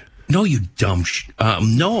hear it. No, you dumb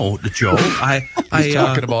no, Joe. He's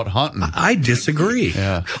talking about hunting. I disagree.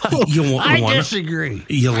 Yeah. I disagree.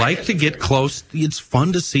 You like to get close. It's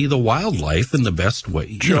fun to see the wildlife in the best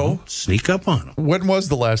way. Joe, sneak up on them. When was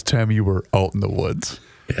the last time you were out in the woods?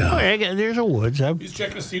 Yeah. There's a woods. He's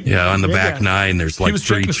checking to see. Yeah, on the back nine, there's like he was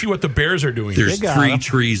checking to see what the bears are doing. There's 3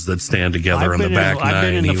 trees that stand together on the back nine. I've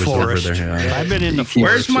been in the forest. I've been in the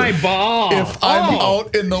forest. Where's my ball? If I'm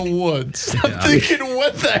out in the woods, I'm thinking,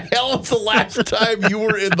 when the hell was the last time you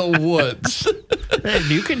were in the woods? Hey,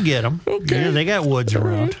 you can get them. Okay. Yeah, they got woods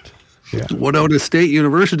around. Winona State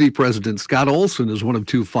University President Scott Olson is one of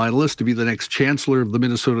 2 finalists to be the next chancellor of the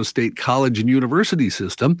Minnesota State College and University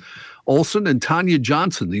System. Olson and Tanya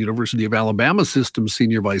Johnson, the University of Alabama System's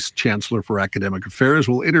Senior Vice Chancellor for Academic Affairs,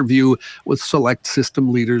 will interview with select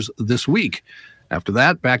system leaders this week. After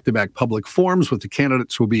that, back-to-back public forums with the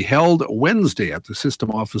candidates will be held Wednesday at the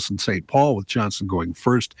system office in St. Paul, with Johnson going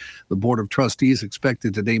first. The Board of Trustees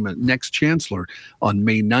expected to name a next chancellor on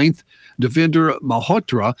May 9th. Devinder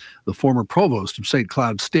Malhotra, the former provost of St.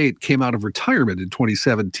 Cloud State, came out of retirement in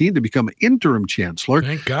 2017 to become interim chancellor.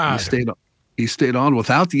 Thank God. He stayed on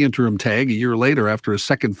without the interim tag a year later after a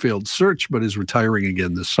second failed search, but is retiring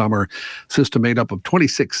again this summer. System made up of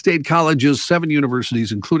 26 state colleges, 7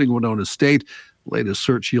 universities, including Winona State. The latest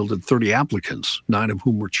search yielded 30 applicants, 9 of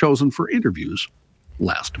whom were chosen for interviews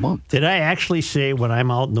last month. Did I actually say when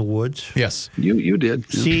I'm out in the woods? Yes. You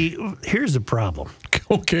did. See, here's the problem.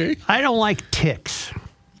 Okay. I don't like ticks.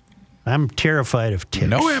 I'm terrified of ticks.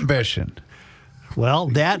 No ambition. Well,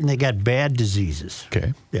 that and they got bad diseases.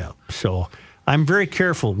 Okay. Yeah. So I'm very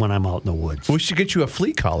careful when I'm out in the woods. We should get you a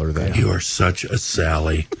flea collar then. You are such a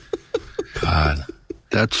Sally. God.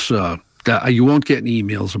 That's you won't get any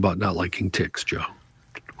emails about not liking ticks, Joe.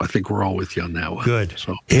 I think we're all with you on that one. Good.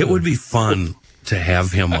 So It would be fun to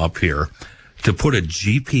have him up here, to put a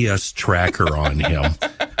GPS tracker on him.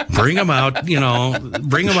 Bring him out,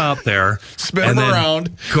 bring him out there. Spin him then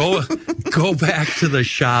around. Go back to the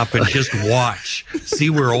shop and just watch.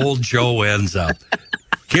 See where old Joe ends up.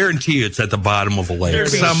 Guarantee you it's at the bottom of a lake. There'd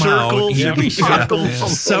be Somehow,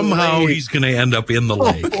 circles. somehow he's going to end up in the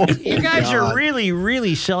lake. You guys are really,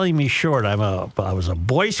 really selling me short. I was a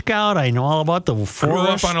Boy Scout. I know all about the Grew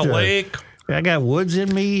forest. up on a lake. I got woods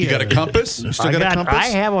in me. You got a compass? You still got a compass? I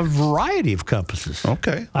have a variety of compasses.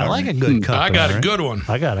 Okay. I like a good compass. I got a good one.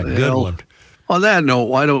 I got a good one. on that note,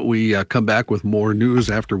 why don't we come back with more news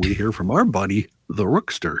after we hear from our buddy, the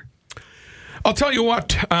Rookster? I'll tell you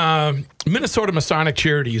what, Minnesota Masonic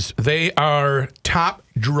Charities, they are top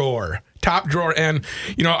drawer. And,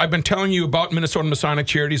 I've been telling you about Minnesota Masonic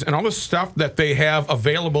Charities and all the stuff that they have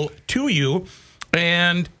available to you.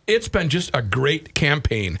 And it's been just a great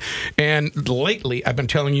campaign. And lately, I've been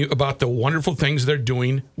telling you about the wonderful things they're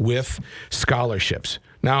doing with scholarships.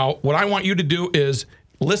 Now, what I want you to do is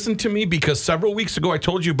listen to me, because several weeks ago I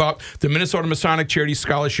told you about the Minnesota Masonic Charities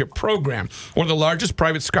Scholarship Program, one of the largest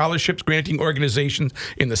private scholarships granting organizations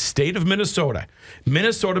in the state of Minnesota.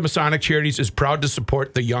 Minnesota Masonic Charities is proud to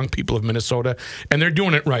support the young people of Minnesota, and they're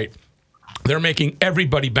doing it right. They're making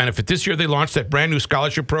everybody benefit. This year they launched that brand new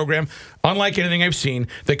scholarship program. Unlike anything I've seen,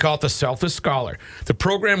 they call it the Selfless Scholar. The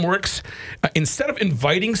program works, instead of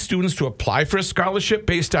inviting students to apply for a scholarship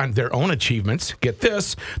based on their own achievements, get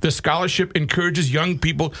this, the scholarship encourages young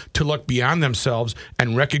people to look beyond themselves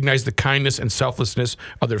and recognize the kindness and selflessness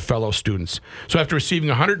of their fellow students. So after receiving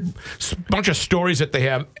a bunch of stories that they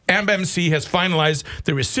have, MMC has finalized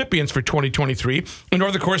the recipients for 2023. And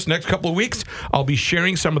over the course of the next couple of weeks, I'll be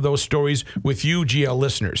sharing some of those stories with you, GL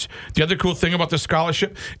listeners. The other cool thing about the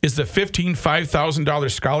scholarship is the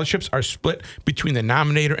 $5,000 scholarships are split between the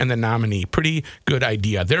nominator and the nominee. Pretty good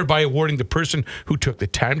idea. Thereby awarding the person who took the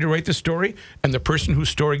time to write the story and the person whose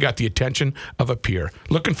story got the attention of a peer.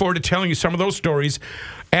 Looking forward to telling you some of those stories.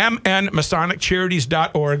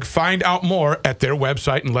 MNMasonicCharities.org. Find out more at their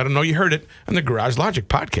website and let them know you heard it on the Garage Logic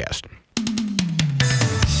podcast.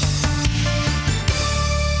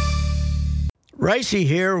 Ricey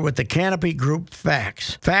here with the Canopy Group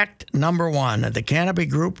facts. Fact number 1, the Canopy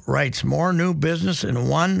Group writes more new business in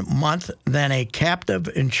 1 month than a captive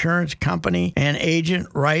insurance company and agent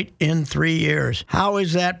write in 3 years. How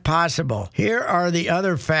is that possible? Here are the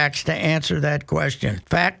other facts to answer that question.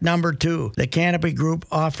 Fact number 2, the Canopy Group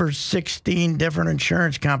offers 16 different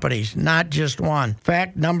insurance companies, not just one.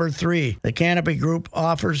 Fact number 3, the Canopy Group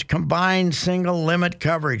offers combined single limit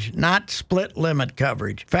coverage, not split limit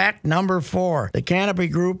coverage. Fact number 4, the Canopy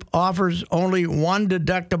Group offers only one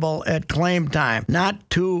deductible at claim time, not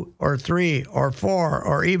 2 or 3 or 4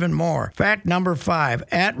 or even more. Fact number 5,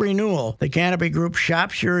 at renewal, the Canopy Group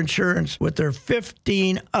shops your insurance with their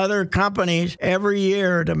 15 other companies every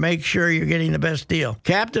year to make sure you're getting the best deal.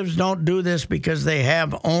 Captives don't do this because they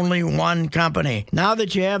have only one company. Now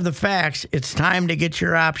that you have the facts, it's time to get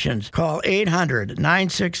your options. Call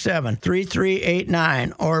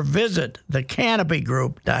 800-967-3389 or visit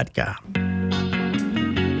thecanopygroup.com.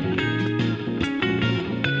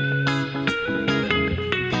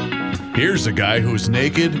 Here's a guy who's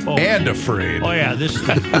naked and afraid. Oh, yeah. This.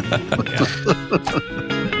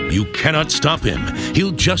 You cannot stop him.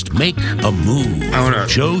 He'll just make a move.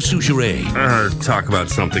 Joe Soucheray. Talk about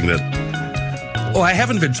something that Oh, I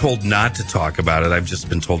haven't been told not to talk about it. I've just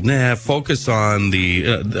been told, focus on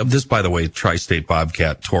this, by the way, Tri-State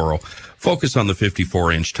Bobcat Toro. Focus on the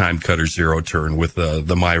 54-inch time cutter zero turn with the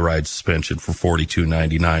MyRide suspension for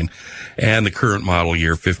 $42.99 and the current model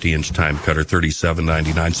year 50-inch time cutter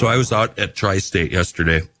 $37.99. So I was out at Tri-State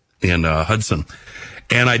yesterday in Hudson,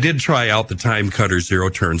 and I did try out the time cutter zero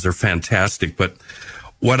turns. They're fantastic, but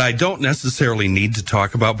what I don't necessarily need to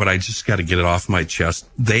talk about, but I just got to get it off my chest.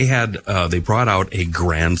 They brought out a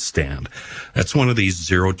grandstand. That's one of these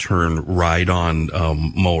zero turn ride-on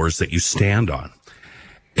mowers that you stand on.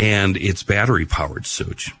 And it's battery powered,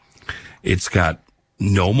 Such. It's got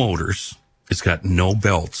no motors. It's got no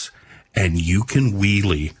belts. And you can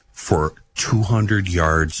wheelie for 200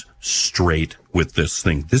 yards straight with this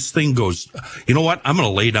thing. This thing goes, you know what? I'm going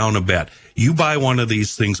to lay down a bet. You buy one of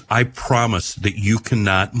these things, I promise that you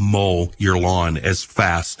cannot mow your lawn as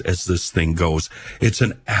fast as this thing goes. It's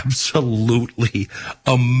an absolutely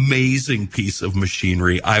amazing piece of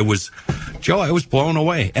machinery. Joe, I was blown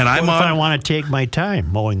away. And What if I want to take my time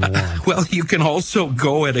mowing the lawn? Well, you can also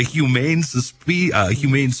go at a humane speed,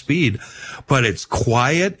 but it's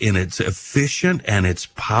quiet and it's efficient and it's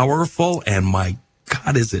powerful, and my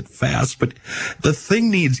God, is it fast? But the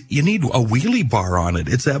thing you need a wheelie bar on it.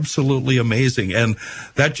 It's absolutely amazing. And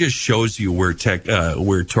that just shows you where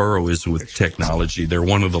Toro is with technology. They're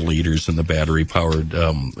one of the leaders in the battery powered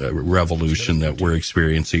revolution that we're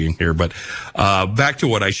experiencing here. But back to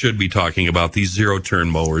what I should be talking about, these zero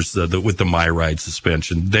turn mowers with the MyRide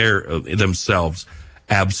suspension, they're themselves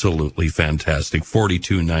absolutely fantastic.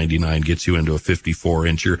 $42.99 gets you into a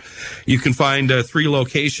 54-incher. You can find 3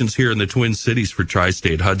 locations here in the Twin Cities for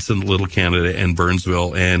Tri-State: Hudson, Little Canada, and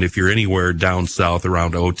Burnsville. And if you're anywhere down south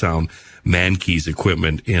around O-Town, Mankey's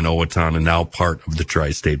Equipment in Owatonna, and now part of the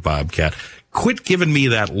Tri-State Bobcat. Quit giving me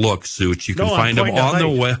that look, Such. You can find them on the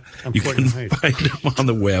web. You can find them on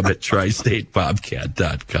the web at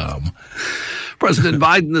tristatebobcat.com. President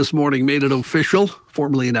Biden this morning made it official,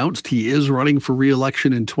 formally announced he is running for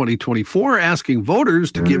re-election in 2024, asking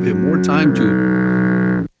voters to give him more time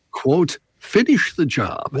to, quote, finish the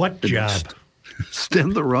job. What job?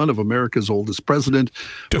 Extend the run of America's oldest president.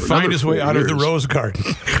 To find his way out of the Rose Garden.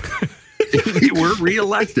 If he were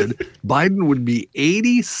reelected, Biden would be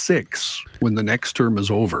 86 when the next term is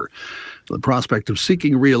over. The prospect of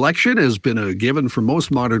seeking re-election has been a given for most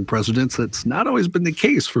modern presidents. That's not always been the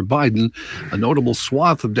case for Biden. A notable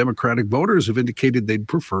swath of Democratic voters have indicated they'd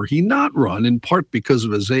prefer he not run, in part because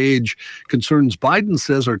of his age. Concerns Biden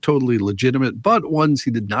says are totally legitimate, but ones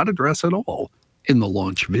he did not address at all in the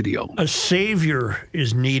launch video. A savior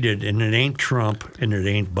is needed, and it ain't Trump, and it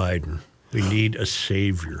ain't Biden. We need a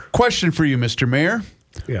savior. Question for you, Mr. Mayor.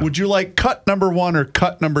 Yeah. Would you like cut number 1 or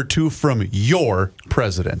cut number 2 from your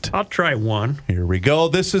president? I'll try 1. Here we go.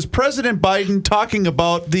 This is President Biden talking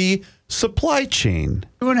about the supply chain.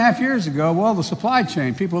 2.5 years ago, well, the supply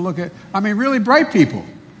chain, people look at, really bright people.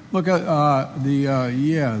 Look at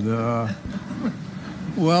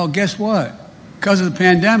well, guess what? Because of the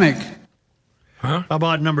pandemic. Huh? How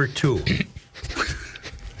about number 2?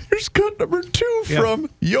 Here's cut number 2 from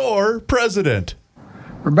your president.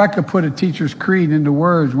 Rebecca put a teacher's creed into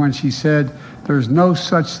words when she said, there's no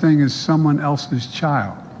such thing as someone else's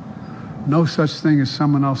child. No such thing as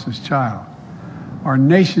someone else's child. Our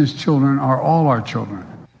nation's children are all our children.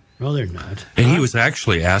 No, they're not. And he was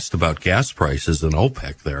actually asked about gas prices and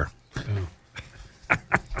OPEC there.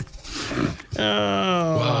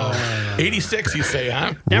 Wow. 86, you say,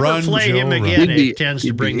 huh? Never Run, play Joe, him again. It tends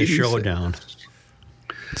to bring the show down.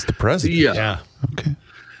 It's the president. Yeah. Okay.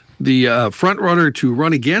 The front-runner to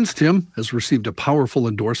run against him has received a powerful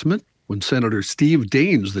endorsement when Senator Steve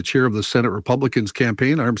Daines, the chair of the Senate Republicans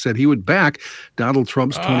campaign arm, said he would back Donald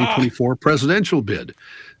Trump's 2024 presidential bid.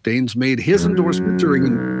 Daines made his endorsement during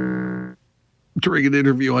an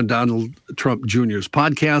interview on Donald Trump Jr.'s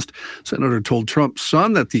podcast. Senator told Trump's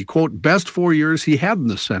son that the, quote, best 4 years he had in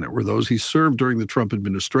the Senate were those he served during the Trump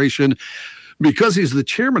administration. Because he's the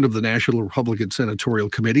chairman of the National Republican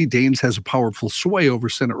Senatorial Committee, Daines has a powerful sway over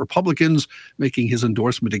Senate Republicans, making his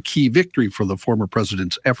endorsement a key victory for the former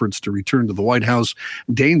president's efforts to return to the White House.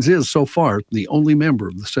 Daines is, so far, the only member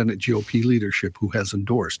of the Senate GOP leadership who has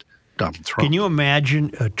endorsed Donald Trump. Can you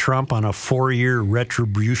imagine Trump on a 4-year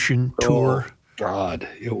retribution tour? Oh, God,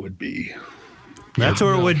 it would be. That's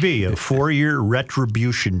what it would be, a 4-year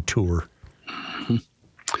retribution tour.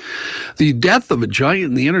 The death of a giant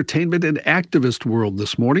in the entertainment and activist world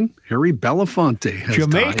this morning. Harry Belafonte has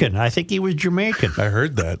Jamaican. died. I think he was Jamaican. I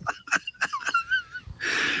heard that.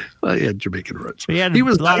 Well, he had Jamaican roots. He had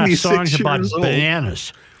was a lot of 96 songs about years old.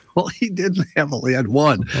 bananas. Well, he didn't have only had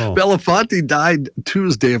one. Oh. Belafonte died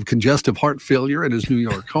Tuesday of congestive heart failure in his New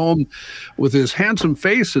York home. With his handsome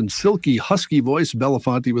face and silky, husky voice,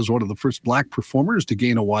 Belafonte was one of the first black performers to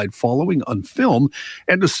gain a wide following on film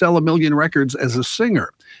and to sell 1 million records as a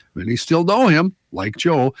singer. Many still know him, like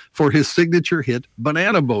Joe, for his signature hit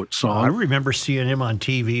Banana Boat song. I remember seeing him on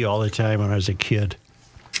TV all the time when I was a kid.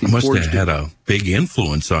 He must have had a big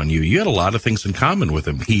influence on you. You had a lot of things in common with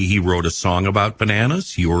him. He wrote a song about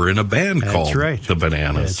bananas. You were in a band called The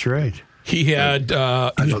Bananas. That's right. He had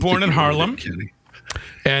he was born in Harlem,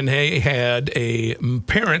 and he had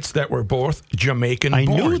parents that were both Jamaican born.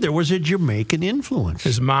 I knew there was a Jamaican influence.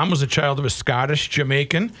 His mom was a child of a Scottish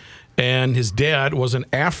Jamaican, and his dad was an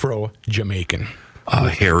Afro-Jamaican.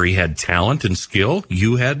 Harry had talent and skill.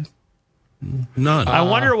 You had none. I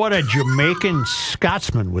wonder what a Jamaican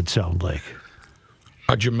Scotsman would sound like.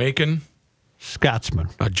 A Jamaican Scotsman.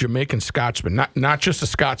 A Jamaican Scotsman, not just a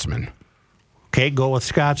Scotsman. Okay, go with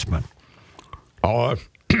Scotsman. Oh,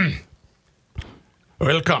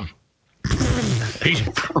 welcome. He's,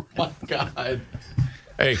 oh my God.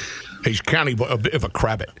 Hey, he's canny, but a bit of a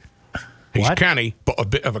crabbit. He's canny, but a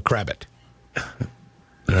bit of a crabbit.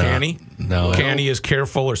 Canny? No. Canny is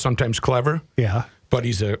careful or sometimes clever. Yeah. But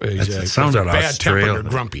he's a sounded bad-tempered or Australian.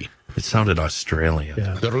 grumpy. It sounded Australian.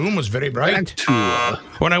 Yeah. The room was very bright.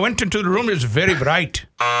 When I went into the room, it was very bright.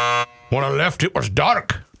 When I left, it was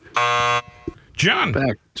dark. John,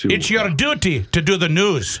 it's your duty to do the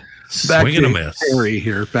news. Back Swing and a to miss. Harry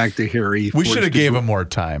here. Back to Harry. We should have gave him more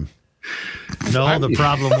time. No, the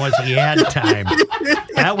problem was he had time.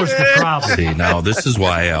 That was the problem. See, now this is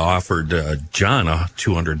why I offered John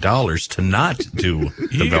 $200 to not do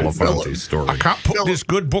the Belafonte story. I can't put this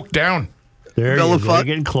good book down. There you go,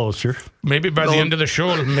 getting closer. Maybe by the end of the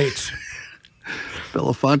show, mates.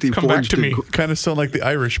 Belafonte Come back to me. Kind of sound like the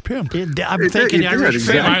Irish pimp. I'm thinking Irish exactly.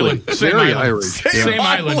 Same island. Same Very island. Irish. Same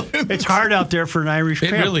island. It's hard out there for an Irish It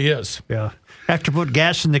pimp. really is. Yeah. Have to put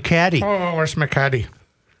gas in the caddy. Oh, where's my caddy?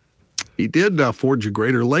 He did forge a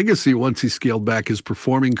greater legacy once he scaled back his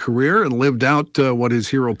performing career and lived out what his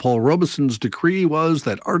hero Paul Robeson's decree was,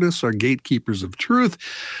 that artists are gatekeepers of truth.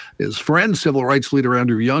 His friend, civil rights leader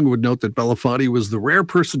Andrew Young, would note that Belafonte was the rare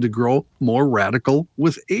person to grow more radical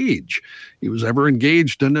with age. He was ever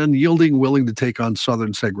engaged and unyielding, willing to take on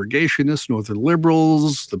Southern segregationists, Northern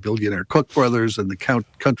liberals, the billionaire Koch brothers, and the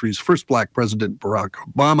country's first black president, Barack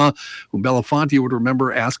Obama, whom Belafonte would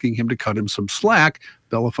remember asking him to cut him some slack.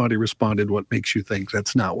 Belafonte responded, "What makes you think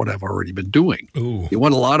that's not what I've already been doing?" Ooh. He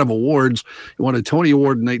won a lot of awards. He won a Tony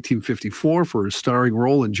Award in 1954 for his starring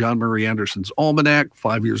role in John Murray Anderson's Almanac.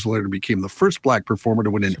 5 years later, became the first black performer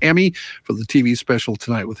to win an Emmy for the TV special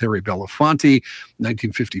Tonight with Harry Belafonte. In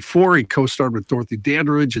 1954, he co-starred with Dorothy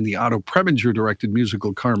Dandridge in the Otto Preminger-directed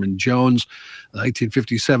musical Carmen Jones. The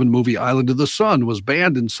 1957 movie Island of the Sun was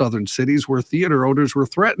banned in southern cities where theater owners were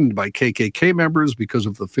threatened by KKK members because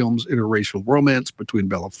of the film's interracial romance between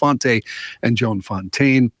Belafonte and Joan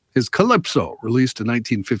Fontaine. His Calypso, released in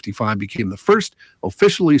 1955, became the first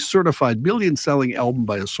officially certified million-selling album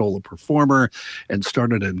by a solo performer and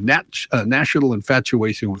started a national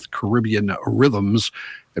infatuation with Caribbean rhythms.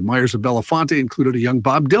 Admirers of Belafonte included a young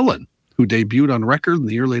Bob Dylan, who debuted on record in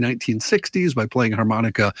the early 1960s by playing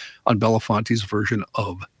harmonica on Belafonte's version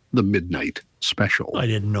of The Midnight Special. I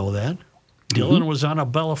didn't know that. Dylan was on a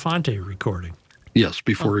Belafonte recording. Yes,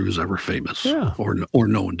 before he was ever famous Yeah. or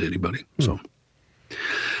known to anybody. So,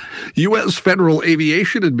 U.S. Federal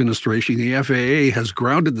Aviation Administration, the FAA, has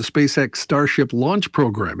grounded the SpaceX Starship launch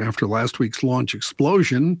program after last week's launch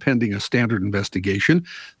explosion, pending a standard investigation.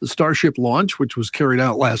 The Starship launch, which was carried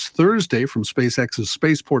out last Thursday from SpaceX's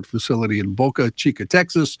spaceport facility in Boca Chica,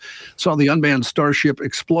 Texas, saw the unmanned Starship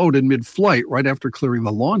explode in mid-flight right after clearing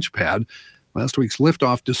the launch pad. Last week's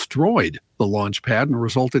liftoff destroyed the launch pad and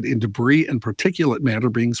resulted in debris and particulate matter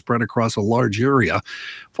being spread across a large area.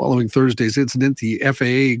 Following Thursday's incident, the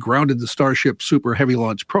FAA grounded the Starship Super Heavy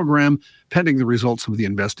Launch program, pending the results of the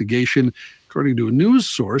investigation. According to a news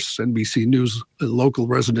source, NBC News, local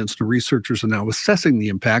residents and researchers are now assessing the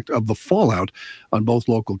impact of the fallout on both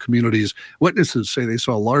local communities. Witnesses say they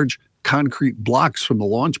saw large concrete blocks from the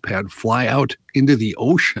launch pad fly out into the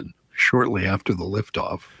ocean shortly after the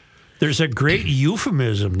liftoff. There's a great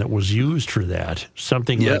euphemism that was used for that.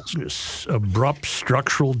 Something like abrupt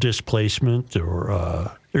structural displacement,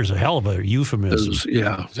 or there's a hell of a euphemism. Is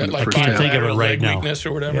that like I can't think of it right leg now. weakness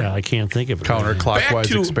or whatever? Yeah, I can't think of it.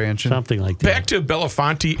 Counterclockwise expansion. Something like that. Back to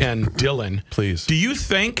Belafonte and Dylan. Please. Do you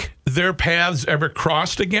think their paths ever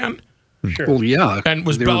crossed again? Sure. Well, yeah. And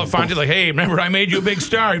was Belafonte like, hey, remember I made you a big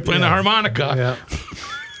star? You playing the harmonica.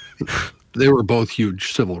 Yeah. They were both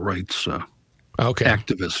huge civil rights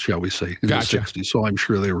activists, shall we say, in Gotcha. the 60s. So I'm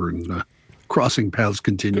sure they were in, crossing paths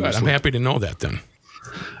continuously. Good. I'm happy to know that then.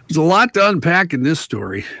 There's a lot to unpack in this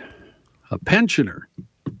story. A pensioner,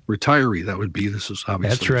 retiree, that would be. This is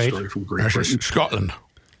obviously That's right. a story from Great That's Britain. Scotland.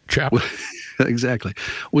 Chap. Exactly.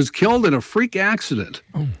 Was killed in a freak accident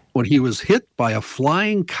when he was hit by a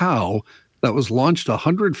flying cow that was launched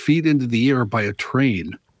 100 feet into the air by a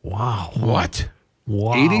train. Wow. What?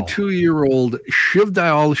 Wow. 82-year-old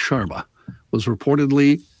Shivdayal Sharma was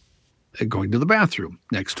reportedly going to the bathroom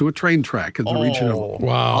next to a train track in the region of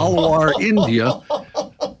Alwar, India,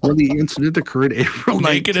 where the incident occurred April 19th.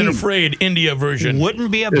 Naked and Afraid, India version.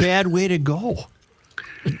 Wouldn't be a bad way to go.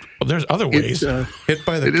 Well, there's other ways. Hit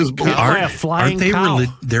by the It is By a flying Aren't they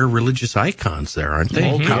cow. they're religious icons there, aren't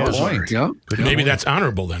they? cows point. are, yeah. Maybe that's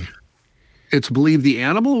honorable then. It's believed the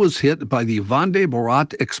animal was hit by the Vande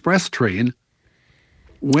Bharat Express train,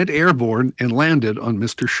 went airborne, and landed on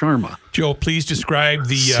Mr. Sharma. Joe, please describe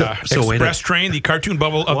the so wait express train, the cartoon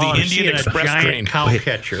bubble of Wow, the I'm seeing Indian a Express giant train. cow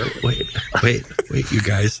catcher. Wait, you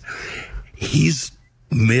guys. He's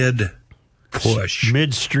mid-push.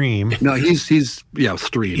 Midstream. No, he's stream. That's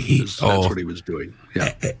what he was doing.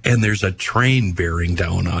 Yeah. And there's a train bearing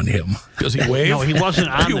down on him. Does he wave? No, he wasn't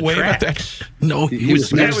on Do you the wave at tracks. that? No, He was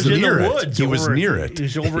That was in near the it. woods. He was over- near it. He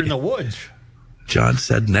was over in the woods. John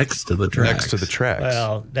said next to the tracks. Next to the tracks.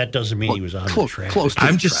 Well, that doesn't mean he was on the track. Close to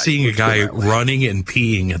I'm the just track. seeing a Let's go guy that way. running and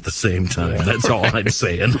peeing at the same time. That's all I'm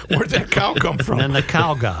saying. Where'd that cow come And from? then the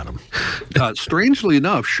cow got him. Strangely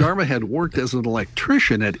enough, Sharma had worked as an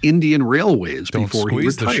electrician at Indian Railways Don't before he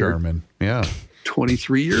squeeze the retired Sherman. Yeah.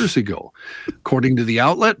 23 years ago. According to the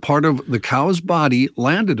outlet, part of the cow's body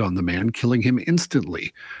landed on the man, killing him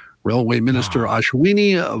instantly. Railway Minister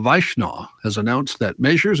Ashwini Vaishnaw has announced that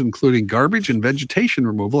measures including garbage and vegetation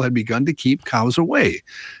removal had begun to keep cows away,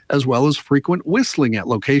 as well as frequent whistling at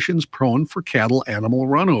locations prone for cattle animal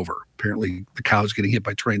runover. Apparently, the cows getting hit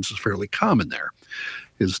by trains is fairly common there.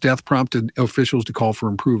 His death prompted officials to call for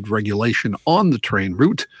improved regulation on the train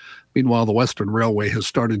route. Meanwhile, the Western Railway has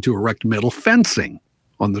started to erect metal fencing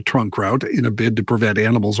on the trunk route in a bid to prevent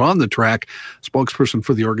animals on the track. Spokesperson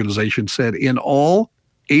for the organization said in all,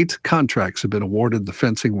 8 contracts have been awarded. The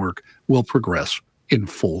fencing work will progress in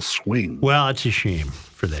full swing. Well, it's a shame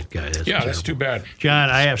for that guy. That's That's too bad. John,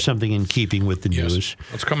 I have something in keeping with the news.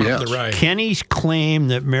 Let's come up the ride. Kenny's claim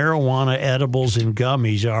that marijuana edibles and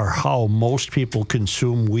gummies are how most people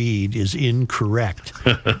consume weed is incorrect.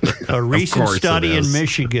 A recent course study it in is.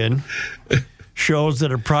 Michigan shows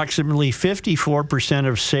that approximately 54%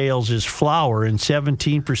 of sales is flour and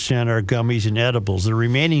 17% are gummies and edibles. The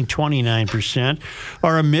remaining 29%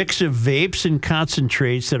 are a mix of vapes and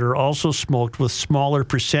concentrates that are also smoked with smaller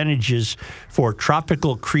percentages for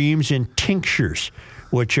tropical creams and tinctures,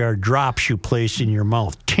 which are drops you place in your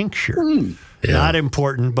mouth. Tincture. Not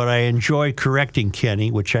important, but I enjoy correcting Kenny,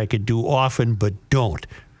 which I could do often, but don't.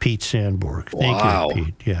 Pete Sandborg. Thank you,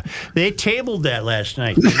 Pete. Yeah. They tabled that last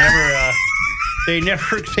night. They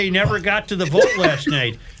never got to the vote last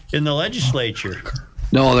night in the legislature.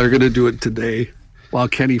 No, they're going to do it today. While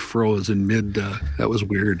Kenny froze in mid, that was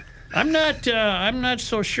weird. I'm not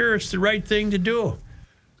so sure it's the right thing to do.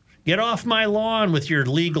 Get off my lawn with your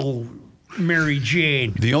legal Mary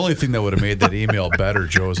Jane. The only thing that would have made that email better,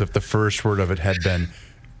 Joe, is if the first word of it had been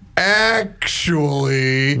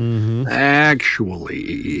actually.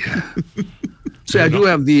 Actually. See, I do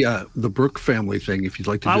have the Brooke family thing. If you'd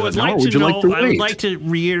like to do that now, or would you like to wait? I would like to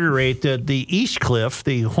reiterate that the East Cliff,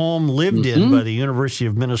 the home lived in by the University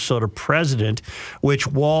of Minnesota president, which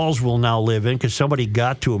Walls will now live in because somebody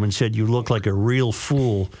got to him and said, "You look like a real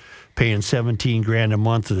fool paying $17,000 a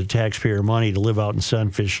month of the taxpayer money to live out in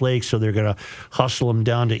Sunfish Lake." So they're going to hustle him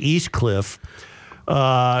down to East Cliff. For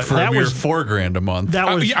a mere $4,000 a month. That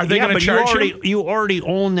was, are they going to charge him? You already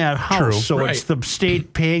own that house, True. so Right. it's the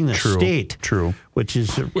state paying the state. True. Which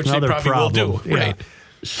is Which they another probably will problem. do, right.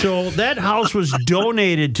 So that house was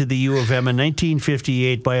donated to the U of M in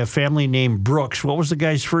 1958 by a family named Brooks. What was the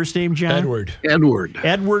guy's first name, John? Edward.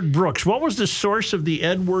 Edward Brooks. What was the source of the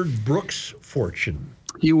Edward Brooks fortune?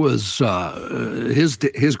 He was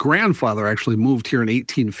his grandfather actually moved here in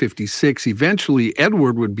 1856. Eventually,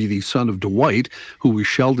 Edward would be the son of Dwight, who was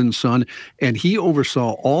Sheldon's son, and he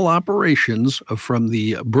oversaw all operations from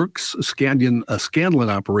the Brooks Scanlon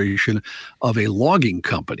operation of a logging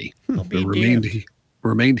company. He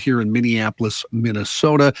remained here in Minneapolis,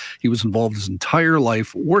 Minnesota. He was involved his entire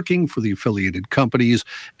life working for the affiliated companies.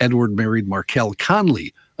 Edward married Markel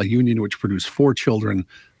Conley, a union which produced 4 children,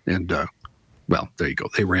 and well, there you go.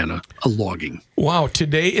 They ran a logging. Wow.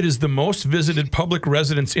 Today, it is the most visited public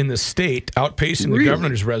residence in the state, outpacing the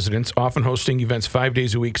governor's residence, often hosting events 5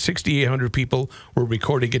 days a week. 6,800 people were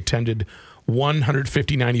recording attended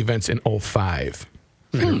 159 events in 2005.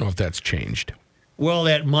 I don't know if that's changed. Well,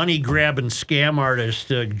 that money-grabbing scam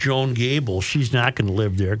artist, Joan Gable, she's not going to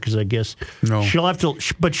live there because I guess she'll have to,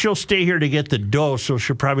 but she'll stay here to get the dough, so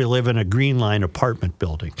she'll probably live in a Green Line apartment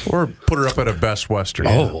building. Or put her up at a Best Western.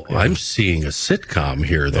 Oh, I'm seeing a sitcom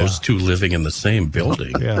here. Those two living in the same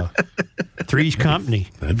building. Yeah. Three's Company.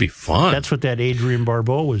 That'd be fun. That's what that Adrienne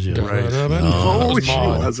Barbeau was in. Right. Oh, she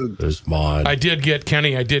wasn't. There's Maud. I did get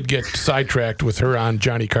sidetracked with her on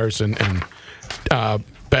Johnny Carson and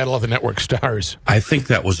Battle of the Network Stars. I think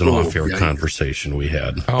that was an off-air conversation we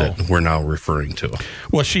had that we're now referring to.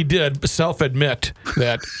 Well, she did self-admit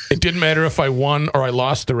that it didn't matter if I won or I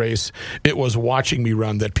lost the race. It was watching me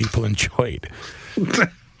run that people enjoyed.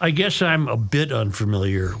 I guess I'm a bit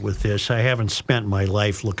unfamiliar with this. I haven't spent my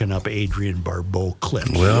life looking up Adrienne Barbeau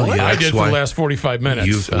clips. Well, yeah, I did for the last 45 minutes.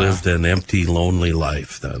 You've lived an empty, lonely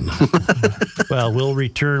life then. Well, we'll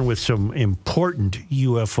return with some important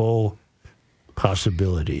UFO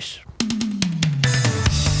possibilities.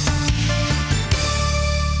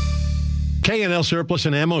 K&L Surplus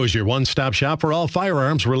and Ammo is your one-stop shop for all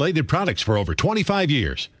firearms-related products for over 25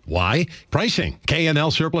 years. Why? Pricing. K&L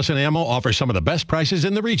Surplus and Ammo offers some of the best prices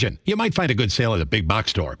in the region. You might find a good sale at a big box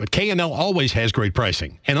store, but K&L always has great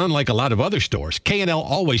pricing. And unlike a lot of other stores, K&L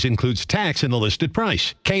always includes tax in the listed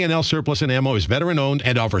price. K&L Surplus and Ammo is veteran-owned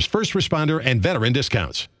and offers first responder and veteran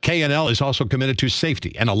discounts. K&L is also committed to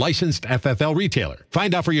safety and a licensed FFL retailer.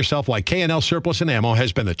 Find out for yourself why K&L Surplus and Ammo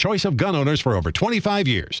has been the choice of gun owners for over 25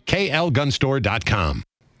 years. klgunstore.com.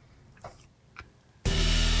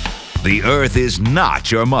 The Earth is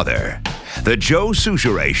not your mother. The Joe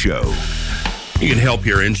Souchere Show. You can help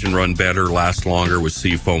your engine run better, last longer with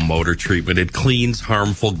Seafoam motor treatment. It cleans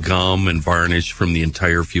harmful gum and varnish from the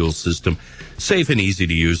entire fuel system. Safe and easy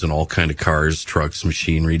to use in all kind of cars, trucks,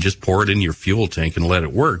 machinery. Just pour it in your fuel tank and let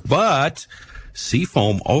it work. But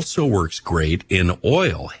Seafoam also works great in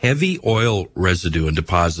oil. Heavy oil residue and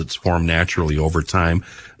deposits form naturally over time.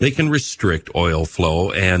 They can restrict oil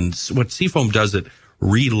flow. And what Seafoam does, it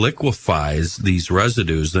reliquefies these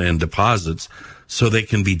residues and deposits so they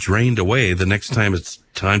can be drained away the next time it's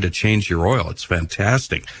time to change your oil. It's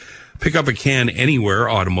fantastic. Pick up a can anywhere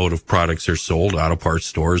automotive products are sold, auto parts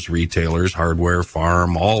stores, retailers, hardware,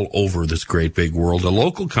 farm, all over this great big world. A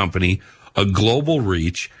local company, a global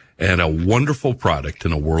reach, and a wonderful product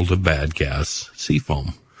in a world of bad gas.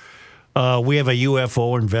 Seafoam. We have a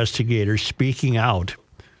UFO investigator speaking out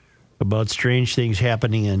about strange things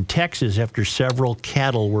happening in Texas after several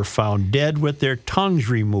cattle were found dead with their tongues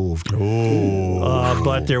removed.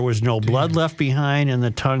 But there was no blood left behind, and the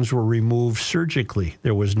tongues were removed surgically.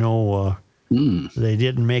 There was no, they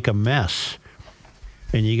didn't make a mess.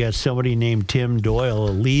 And you got somebody named Tim Doyle, a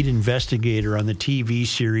lead investigator on the TV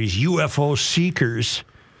series UFO Seekers,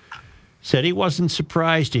 said he wasn't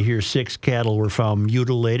surprised to hear 6 cattle were found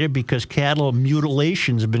mutilated because cattle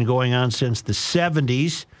mutilations have been going on since the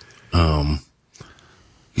 70s.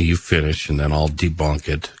 You finish, and then I'll debunk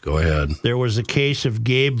it. Go ahead. There was a case of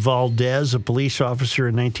Gabe Valdez, a police officer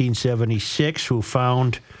in 1976, who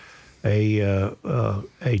found a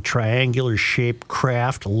triangular-shaped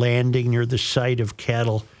craft landing near the site of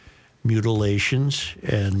cattle mutilations.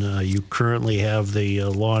 And you currently have the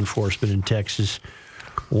law enforcement in Texas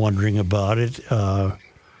wondering about it.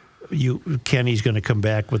 Kenny's going to come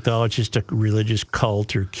back with, it's just a religious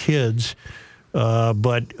cult or kids.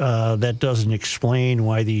 But that doesn't explain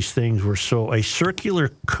why these things were so... A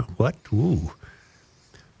circular... What? Ooh.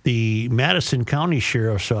 The Madison County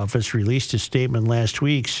Sheriff's Office released a statement last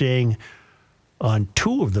week saying on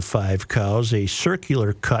 2 of the 5 cows, a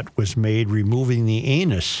circular cut was made, removing the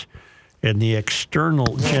anus and the external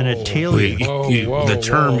genitalia. The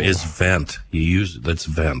term is vent. That's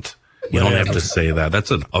vent. You don't have to say that.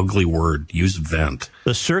 That's an ugly word. Use vent.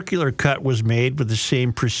 The circular cut was made with the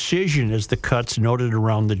same precision as the cuts noted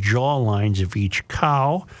around the jaw lines of each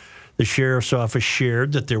cow. The sheriff's office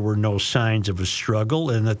shared that there were no signs of a struggle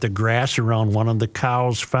and that the grass around one of the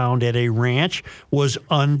cows found at a ranch was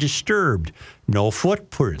undisturbed. No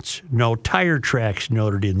footprints, no tire tracks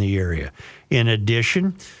noted in the area. In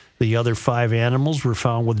addition, the other 5 animals were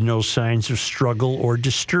found with no signs of struggle or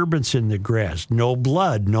disturbance in the grass. No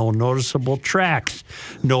blood, no noticeable tracks.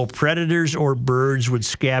 No predators or birds would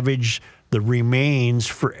scavenge the remains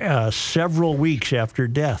for several weeks after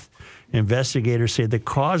death. Investigators say the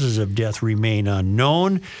causes of death remain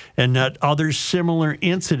unknown and that other similar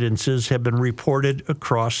incidences have been reported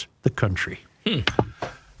across the country.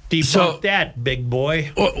 Debunk that, big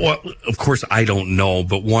boy. Well, of course, I don't know,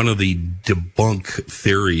 but one of the debunk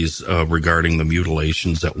theories regarding the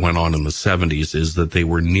mutilations that went on in the 70s is that they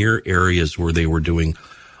were near areas where they were doing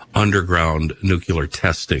underground nuclear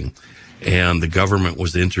testing. And the government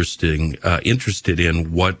was interested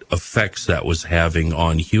in what effects that was having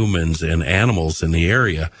on humans and animals in the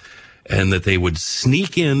area. And that they would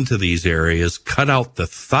sneak into these areas, cut out the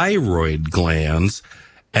thyroid glands,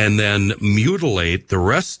 and then mutilate the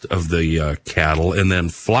rest of the cattle and then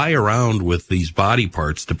fly around with these body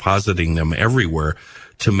parts, depositing them everywhere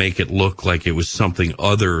to make it look like it was something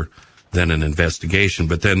other than an investigation.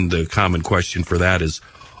 But then the common question for that is,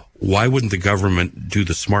 why wouldn't the government do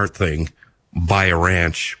the smart thing, buy a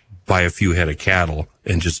ranch, buy a few head of cattle,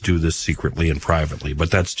 and just do this secretly and privately?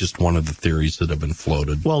 But that's just one of the theories that have been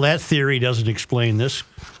floated. Well, that theory doesn't explain this.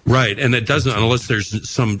 Right, and it doesn't unless there's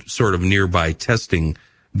some sort of nearby testing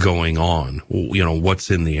going on. You know,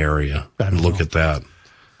 what's in the area? Look at that.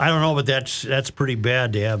 I don't know, but that's pretty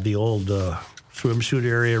bad to have the old swimsuit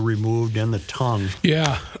area removed and the tongue.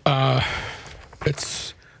 Yeah,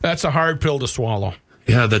 that's a hard pill to swallow.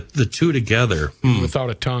 Yeah, the two together. Without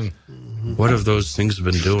a tongue. What have those things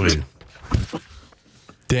been doing?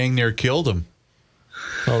 Dang near killed him.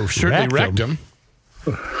 Oh, certainly wrecked him.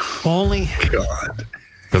 Only God.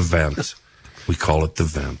 The vent. We call it the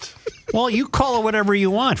vent. Well, you call it whatever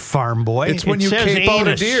you want, farm boy. It's when you cape out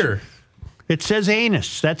a deer. It says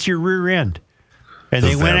anus. That's your rear end. And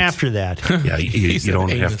they went after that. Yeah, you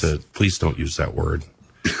don't have to. Please don't use that word.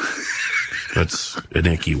 That's an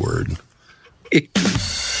icky word.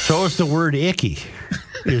 So is the word icky.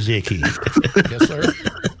 Is icky. Yes, sir.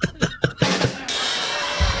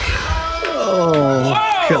 Oh,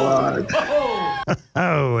 God.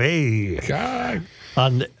 Oh, hey. God.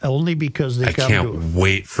 Only because they I come can't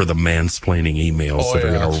wait for the mansplaining emails that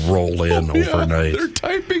are going to roll in overnight. They're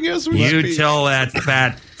typing as we You speak. tell that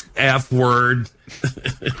fat F word.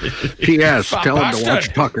 P.S. Tell him to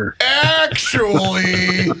watch Tucker.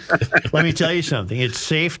 Actually, Let me tell you something. It's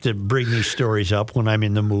safe to bring these stories up when I'm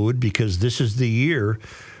in the mood because this is the year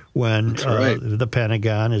when right. the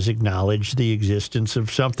Pentagon has acknowledged the existence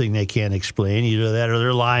of something they can't explain. Either that or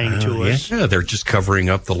they're lying to us. Yeah, they're just covering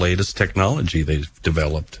up the latest technology they've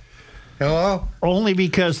developed. Hello? Only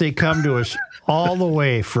because they come to us all the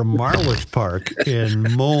way from Marloes Park in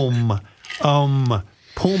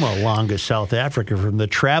Pumalanga, South Africa, from the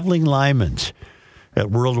Traveling Lymans at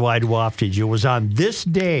Worldwide Waftage. It was on this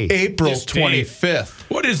day. April 25th.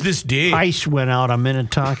 What is this day? Ice went out on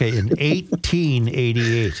Minnetonka in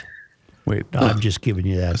 1888. Wait, I'm just giving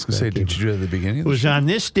you that. I was going to say, did you do it at the beginning? It was on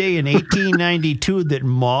this day in 1892 that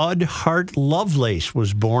Maud Hart Lovelace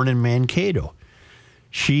was born in Mankato.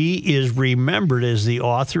 She is remembered as the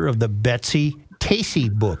author of the Betsy Tacy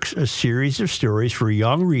books, a series of stories for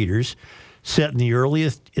young readers set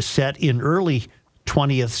in early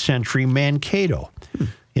 20th century Mankato.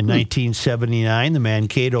 In 1979, the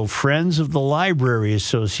Mankato Friends of the Library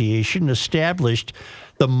Association established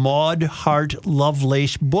the Maud Hart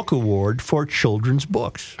Lovelace Book Award for children's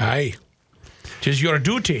books. Aye. 'Tis your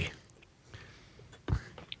duty.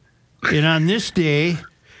 And on this day,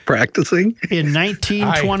 Practicing? in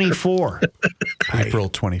 1924, April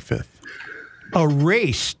 25th. a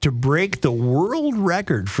race to break the world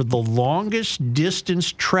record for the longest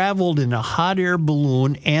distance traveled in a hot air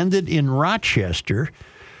balloon ended in Rochester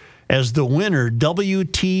as the winner,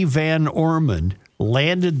 W.T. Van Orman,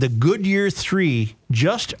 landed the Goodyear 3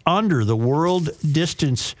 just under the world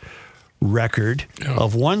distance record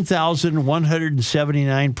of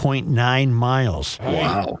 1,179.9 miles.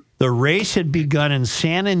 Wow. The race had begun in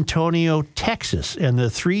San Antonio, Texas, and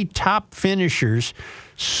the three top finishers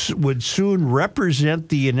would soon represent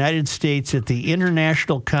the United States at the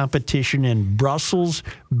international competition in Brussels,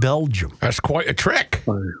 Belgium. That's quite a trick.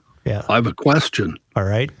 Yeah. I have a question. All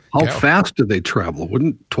right. How fast do they travel?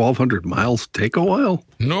 Wouldn't 1,200 miles take a while?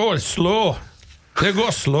 No, it's slow. They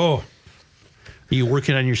go slow. Are you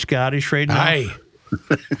working on your Scottish right now? Aye.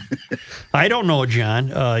 I don't know, John.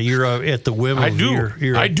 You're at the whim of I do.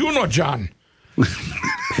 I do know, John.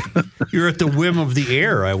 You're at the whim of the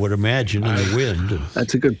air, I would imagine, and the wind.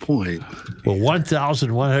 That's a good point. Well,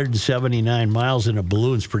 1,179 miles in a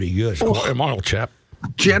balloon's pretty good. Quite a mile, chap.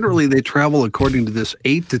 Generally, they travel, according to this,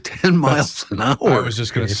 8 to 10 miles an hour. I was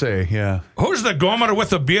just going to say, yeah. Who's the gomer with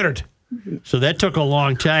the beard? So that took a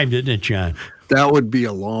long time, didn't it, John? That would be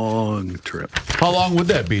a long trip. How long would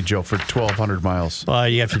that be, Joe, for 1,200 miles?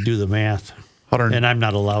 You have to do the math. And I'm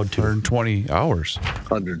not allowed to. 120 hours.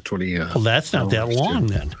 120 hours. Well, that's not that long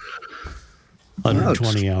then.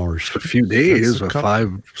 120 hours. A few days,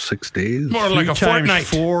 5, 6 days. More like a 3 times fortnight.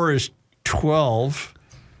 4 is 12.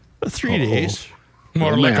 3 days.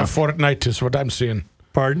 More like a math. fortnight is what I'm saying.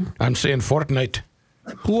 Pardon? I'm saying fortnight.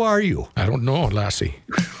 Who are you? I don't know, Lassie.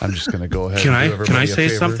 I'm just going to go ahead Can and do I everybody a say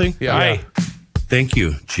favor. something? Yeah. Aye. Thank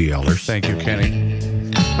you, GLers. Thank you, Kenny.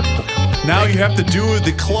 Now you have to do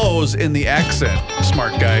the close in the accent,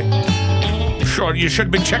 smart guy. Sure, you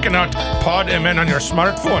should be checking out Pod MN on your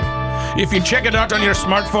smartphone. If you check it out on your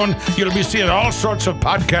smartphone, you'll be seeing all sorts of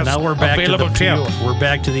podcasts Now we're back available to to you. We're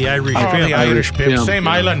back to the Irish Oh, Pimp. the Irish Pimp, Pimp, same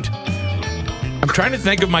yeah. island. I'm trying to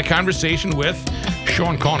think of my conversation with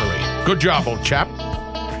Sean Connery. Good job, old chap.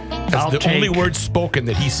 That's the only word spoken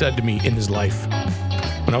that he said to me in his life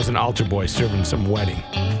when I was an altar boy serving some wedding.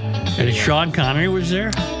 And Sean Connery was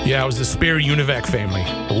there? Yeah, it was the Spear Univac family.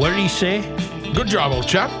 What did he say? Good job, old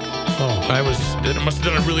chap. Oh. It must have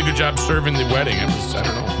done a really good job serving the wedding. I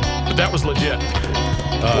don't know. But that was legit.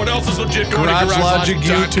 What else is legit? Go to Garage Logic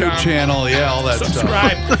GarageLogic.com. YouTube channel. Yeah, all that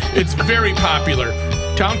Subscribe. stuff. It's very popular.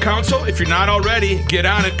 Town Council, if you're not already, get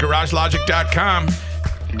on it. GarageLogic.com.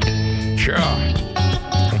 Sure.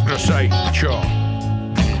 I'm going to say, sure.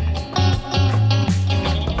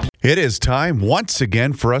 It is time once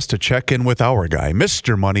again for us to check in with our guy,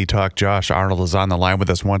 Mr. Money Talk. Josh Arnold is on the line with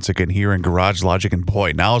us once again here in Garage Logic. And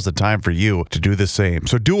boy, now is the time for you to do the same.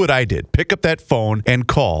 So do what I did. Pick up that phone and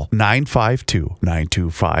call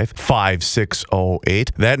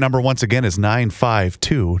 952-925-5608. That number once again is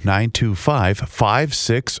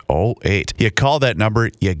 952-925-5608. You call that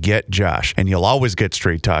number, you get Josh. And you'll always get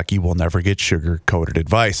straight talk. You will never get sugar-coated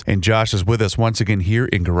advice. And Josh is with us once again here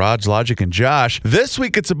in Garage Logic. And Josh, this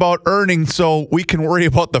week it's about earnings, so we can worry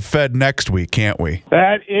about the Fed next week, can't we?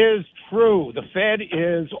 That is true. The Fed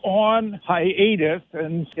is on hiatus,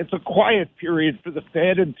 and it's a quiet period for the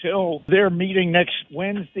Fed until their meeting next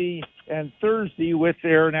Wednesday and Thursday, with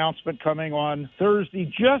their announcement coming on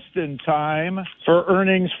Thursday just in time for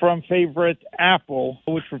earnings from favorite Apple,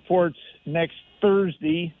 which reports next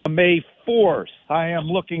Thursday, May 4th. I am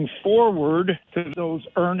looking forward to those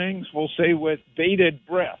earnings, we'll say with bated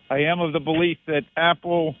breath. I am of the belief that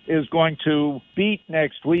Apple is going to beat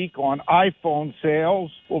next week on iPhone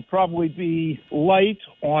sales, will probably be light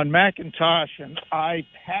on Macintosh and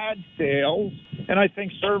iPad sales, and I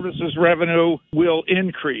think services revenue will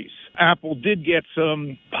increase. Apple did get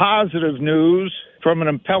some positive news from an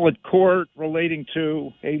appellate court relating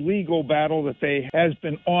to a legal battle that has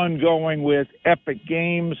been ongoing with Epic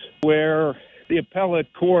Games, where the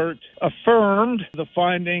appellate court affirmed the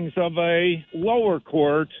findings of a lower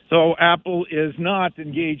court, so Apple is not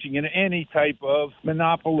engaging in any type of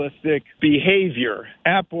monopolistic behavior.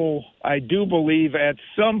 Apple, I do believe at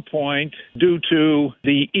some point, due to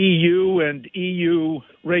the EU and EU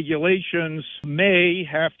regulations, may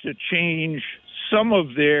have to change some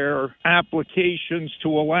of their applications to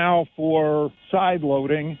allow for side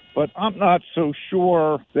loading, but I'm not so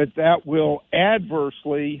sure that that will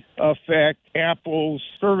adversely affect Apple's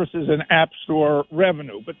services and App Store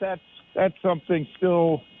revenue. But that's something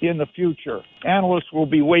still in the future. Analysts will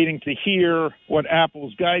be waiting to hear what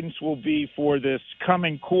Apple's guidance will be for this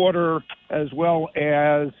coming quarter, as well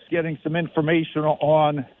as getting some information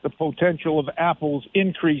on the potential of Apple's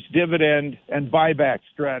increased dividend and buyback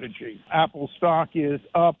strategy. Apple stock is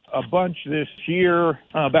up a bunch this year,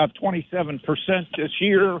 about 27% this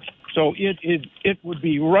year. So it would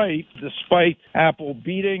be right, despite Apple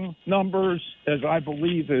beating numbers, as I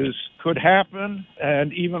believe could happen,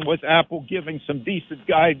 and even with Apple giving some decent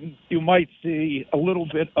guidance, you might see a little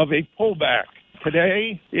bit of a pullback.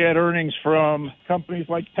 Today, you had earnings from companies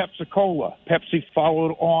like Pepsi-Cola. Pepsi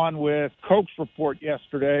followed on with Coke's report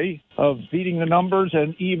yesterday of beating the numbers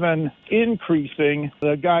and even increasing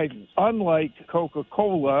the guidance. Unlike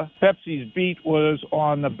Coca-Cola, Pepsi's beat was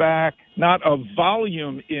on the back not of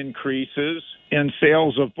volume increases in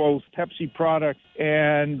sales of both Pepsi products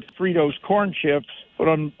and Fritos corn chips, but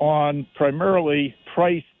on primarily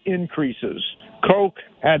price increases. Coke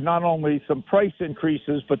had not only some price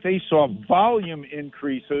increases, but they saw volume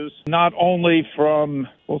increases, not only from,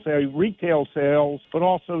 we'll say, retail sales, but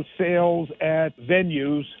also sales at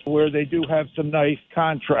venues where they do have some nice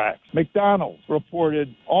contracts. McDonald's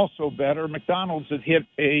reported also better. McDonald's had hit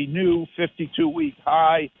a new 52-week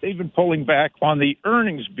high. They've been pulling back on the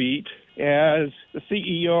earnings beat, as the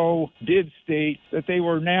CEO did state that they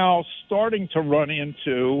were now starting to run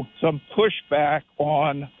into some pushback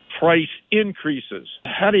on price increases.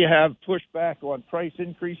 How do you have pushback on price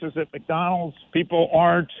increases at McDonald's? People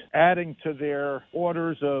aren't adding to their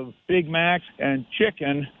orders of Big Macs and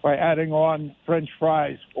chicken by adding on French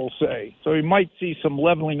fries, we'll say. So you might see some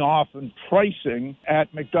leveling off in pricing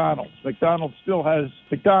at McDonald's. McDonald's still has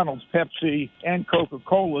McDonald's, Pepsi, and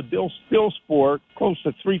Coca-Cola still sport close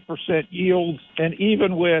to 3% yields. And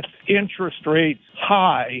even with interest rates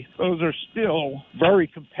high, those are still very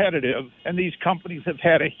competitive. And these companies have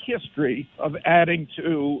had a history of adding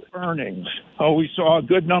to earnings. We saw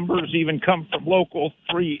good numbers even come from local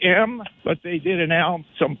 3M, but they did announce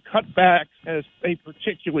some cutbacks as they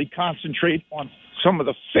particularly concentrate on some of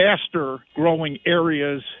the faster growing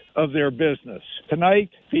areas of their business.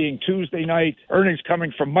 Tonight, being Tuesday night, earnings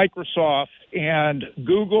coming from Microsoft and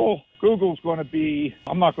Google. Google's going to be,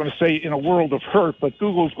 I'm not going to say in a world of hurt, but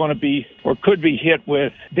Google's going to be or could be hit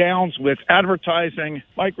with downs with advertising.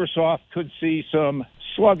 Microsoft could see some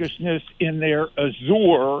sluggishness in their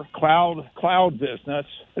Azure cloud business.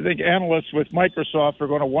 I think analysts with Microsoft are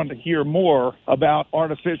going to want to hear more about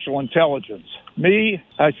artificial intelligence. Me,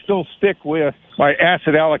 I still stick with my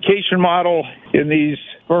asset allocation model in these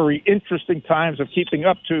very interesting times of keeping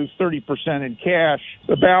up to 30% in cash.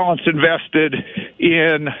 The balance invested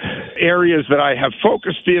in areas that I have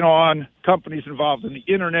focused in on, companies involved in the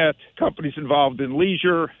internet, companies involved in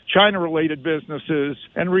leisure, China-related businesses,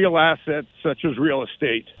 and real assets such as real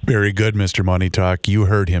estate. Very good, Mr. Money Talk. You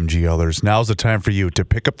heard him, GLers. Now's the time for you to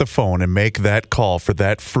pick up the phone and make that call for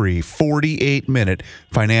that free 48-minute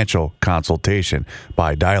financial consultation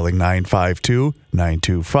by dialing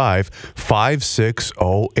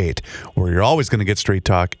 952-925-5608, where you're always going to get straight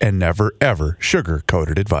talk and never, ever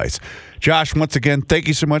sugar-coated advice. Josh, once again, thank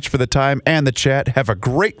you so much for the time and the chat. Have a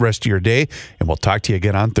great rest of your day, and we'll talk to you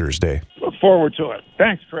again on Thursday. Look forward to it.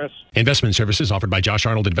 Thanks, Chris. Investment services offered by Josh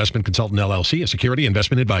Arnold Investment Consultant, LLC, a security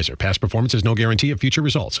investment advisor. Past performance is no guarantee of future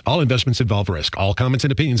results. All investments involve risk. All comments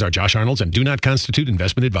and opinions are Josh Arnold's and do not constitute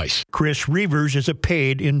investment advice. Chris Reavers is a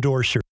paid endorser.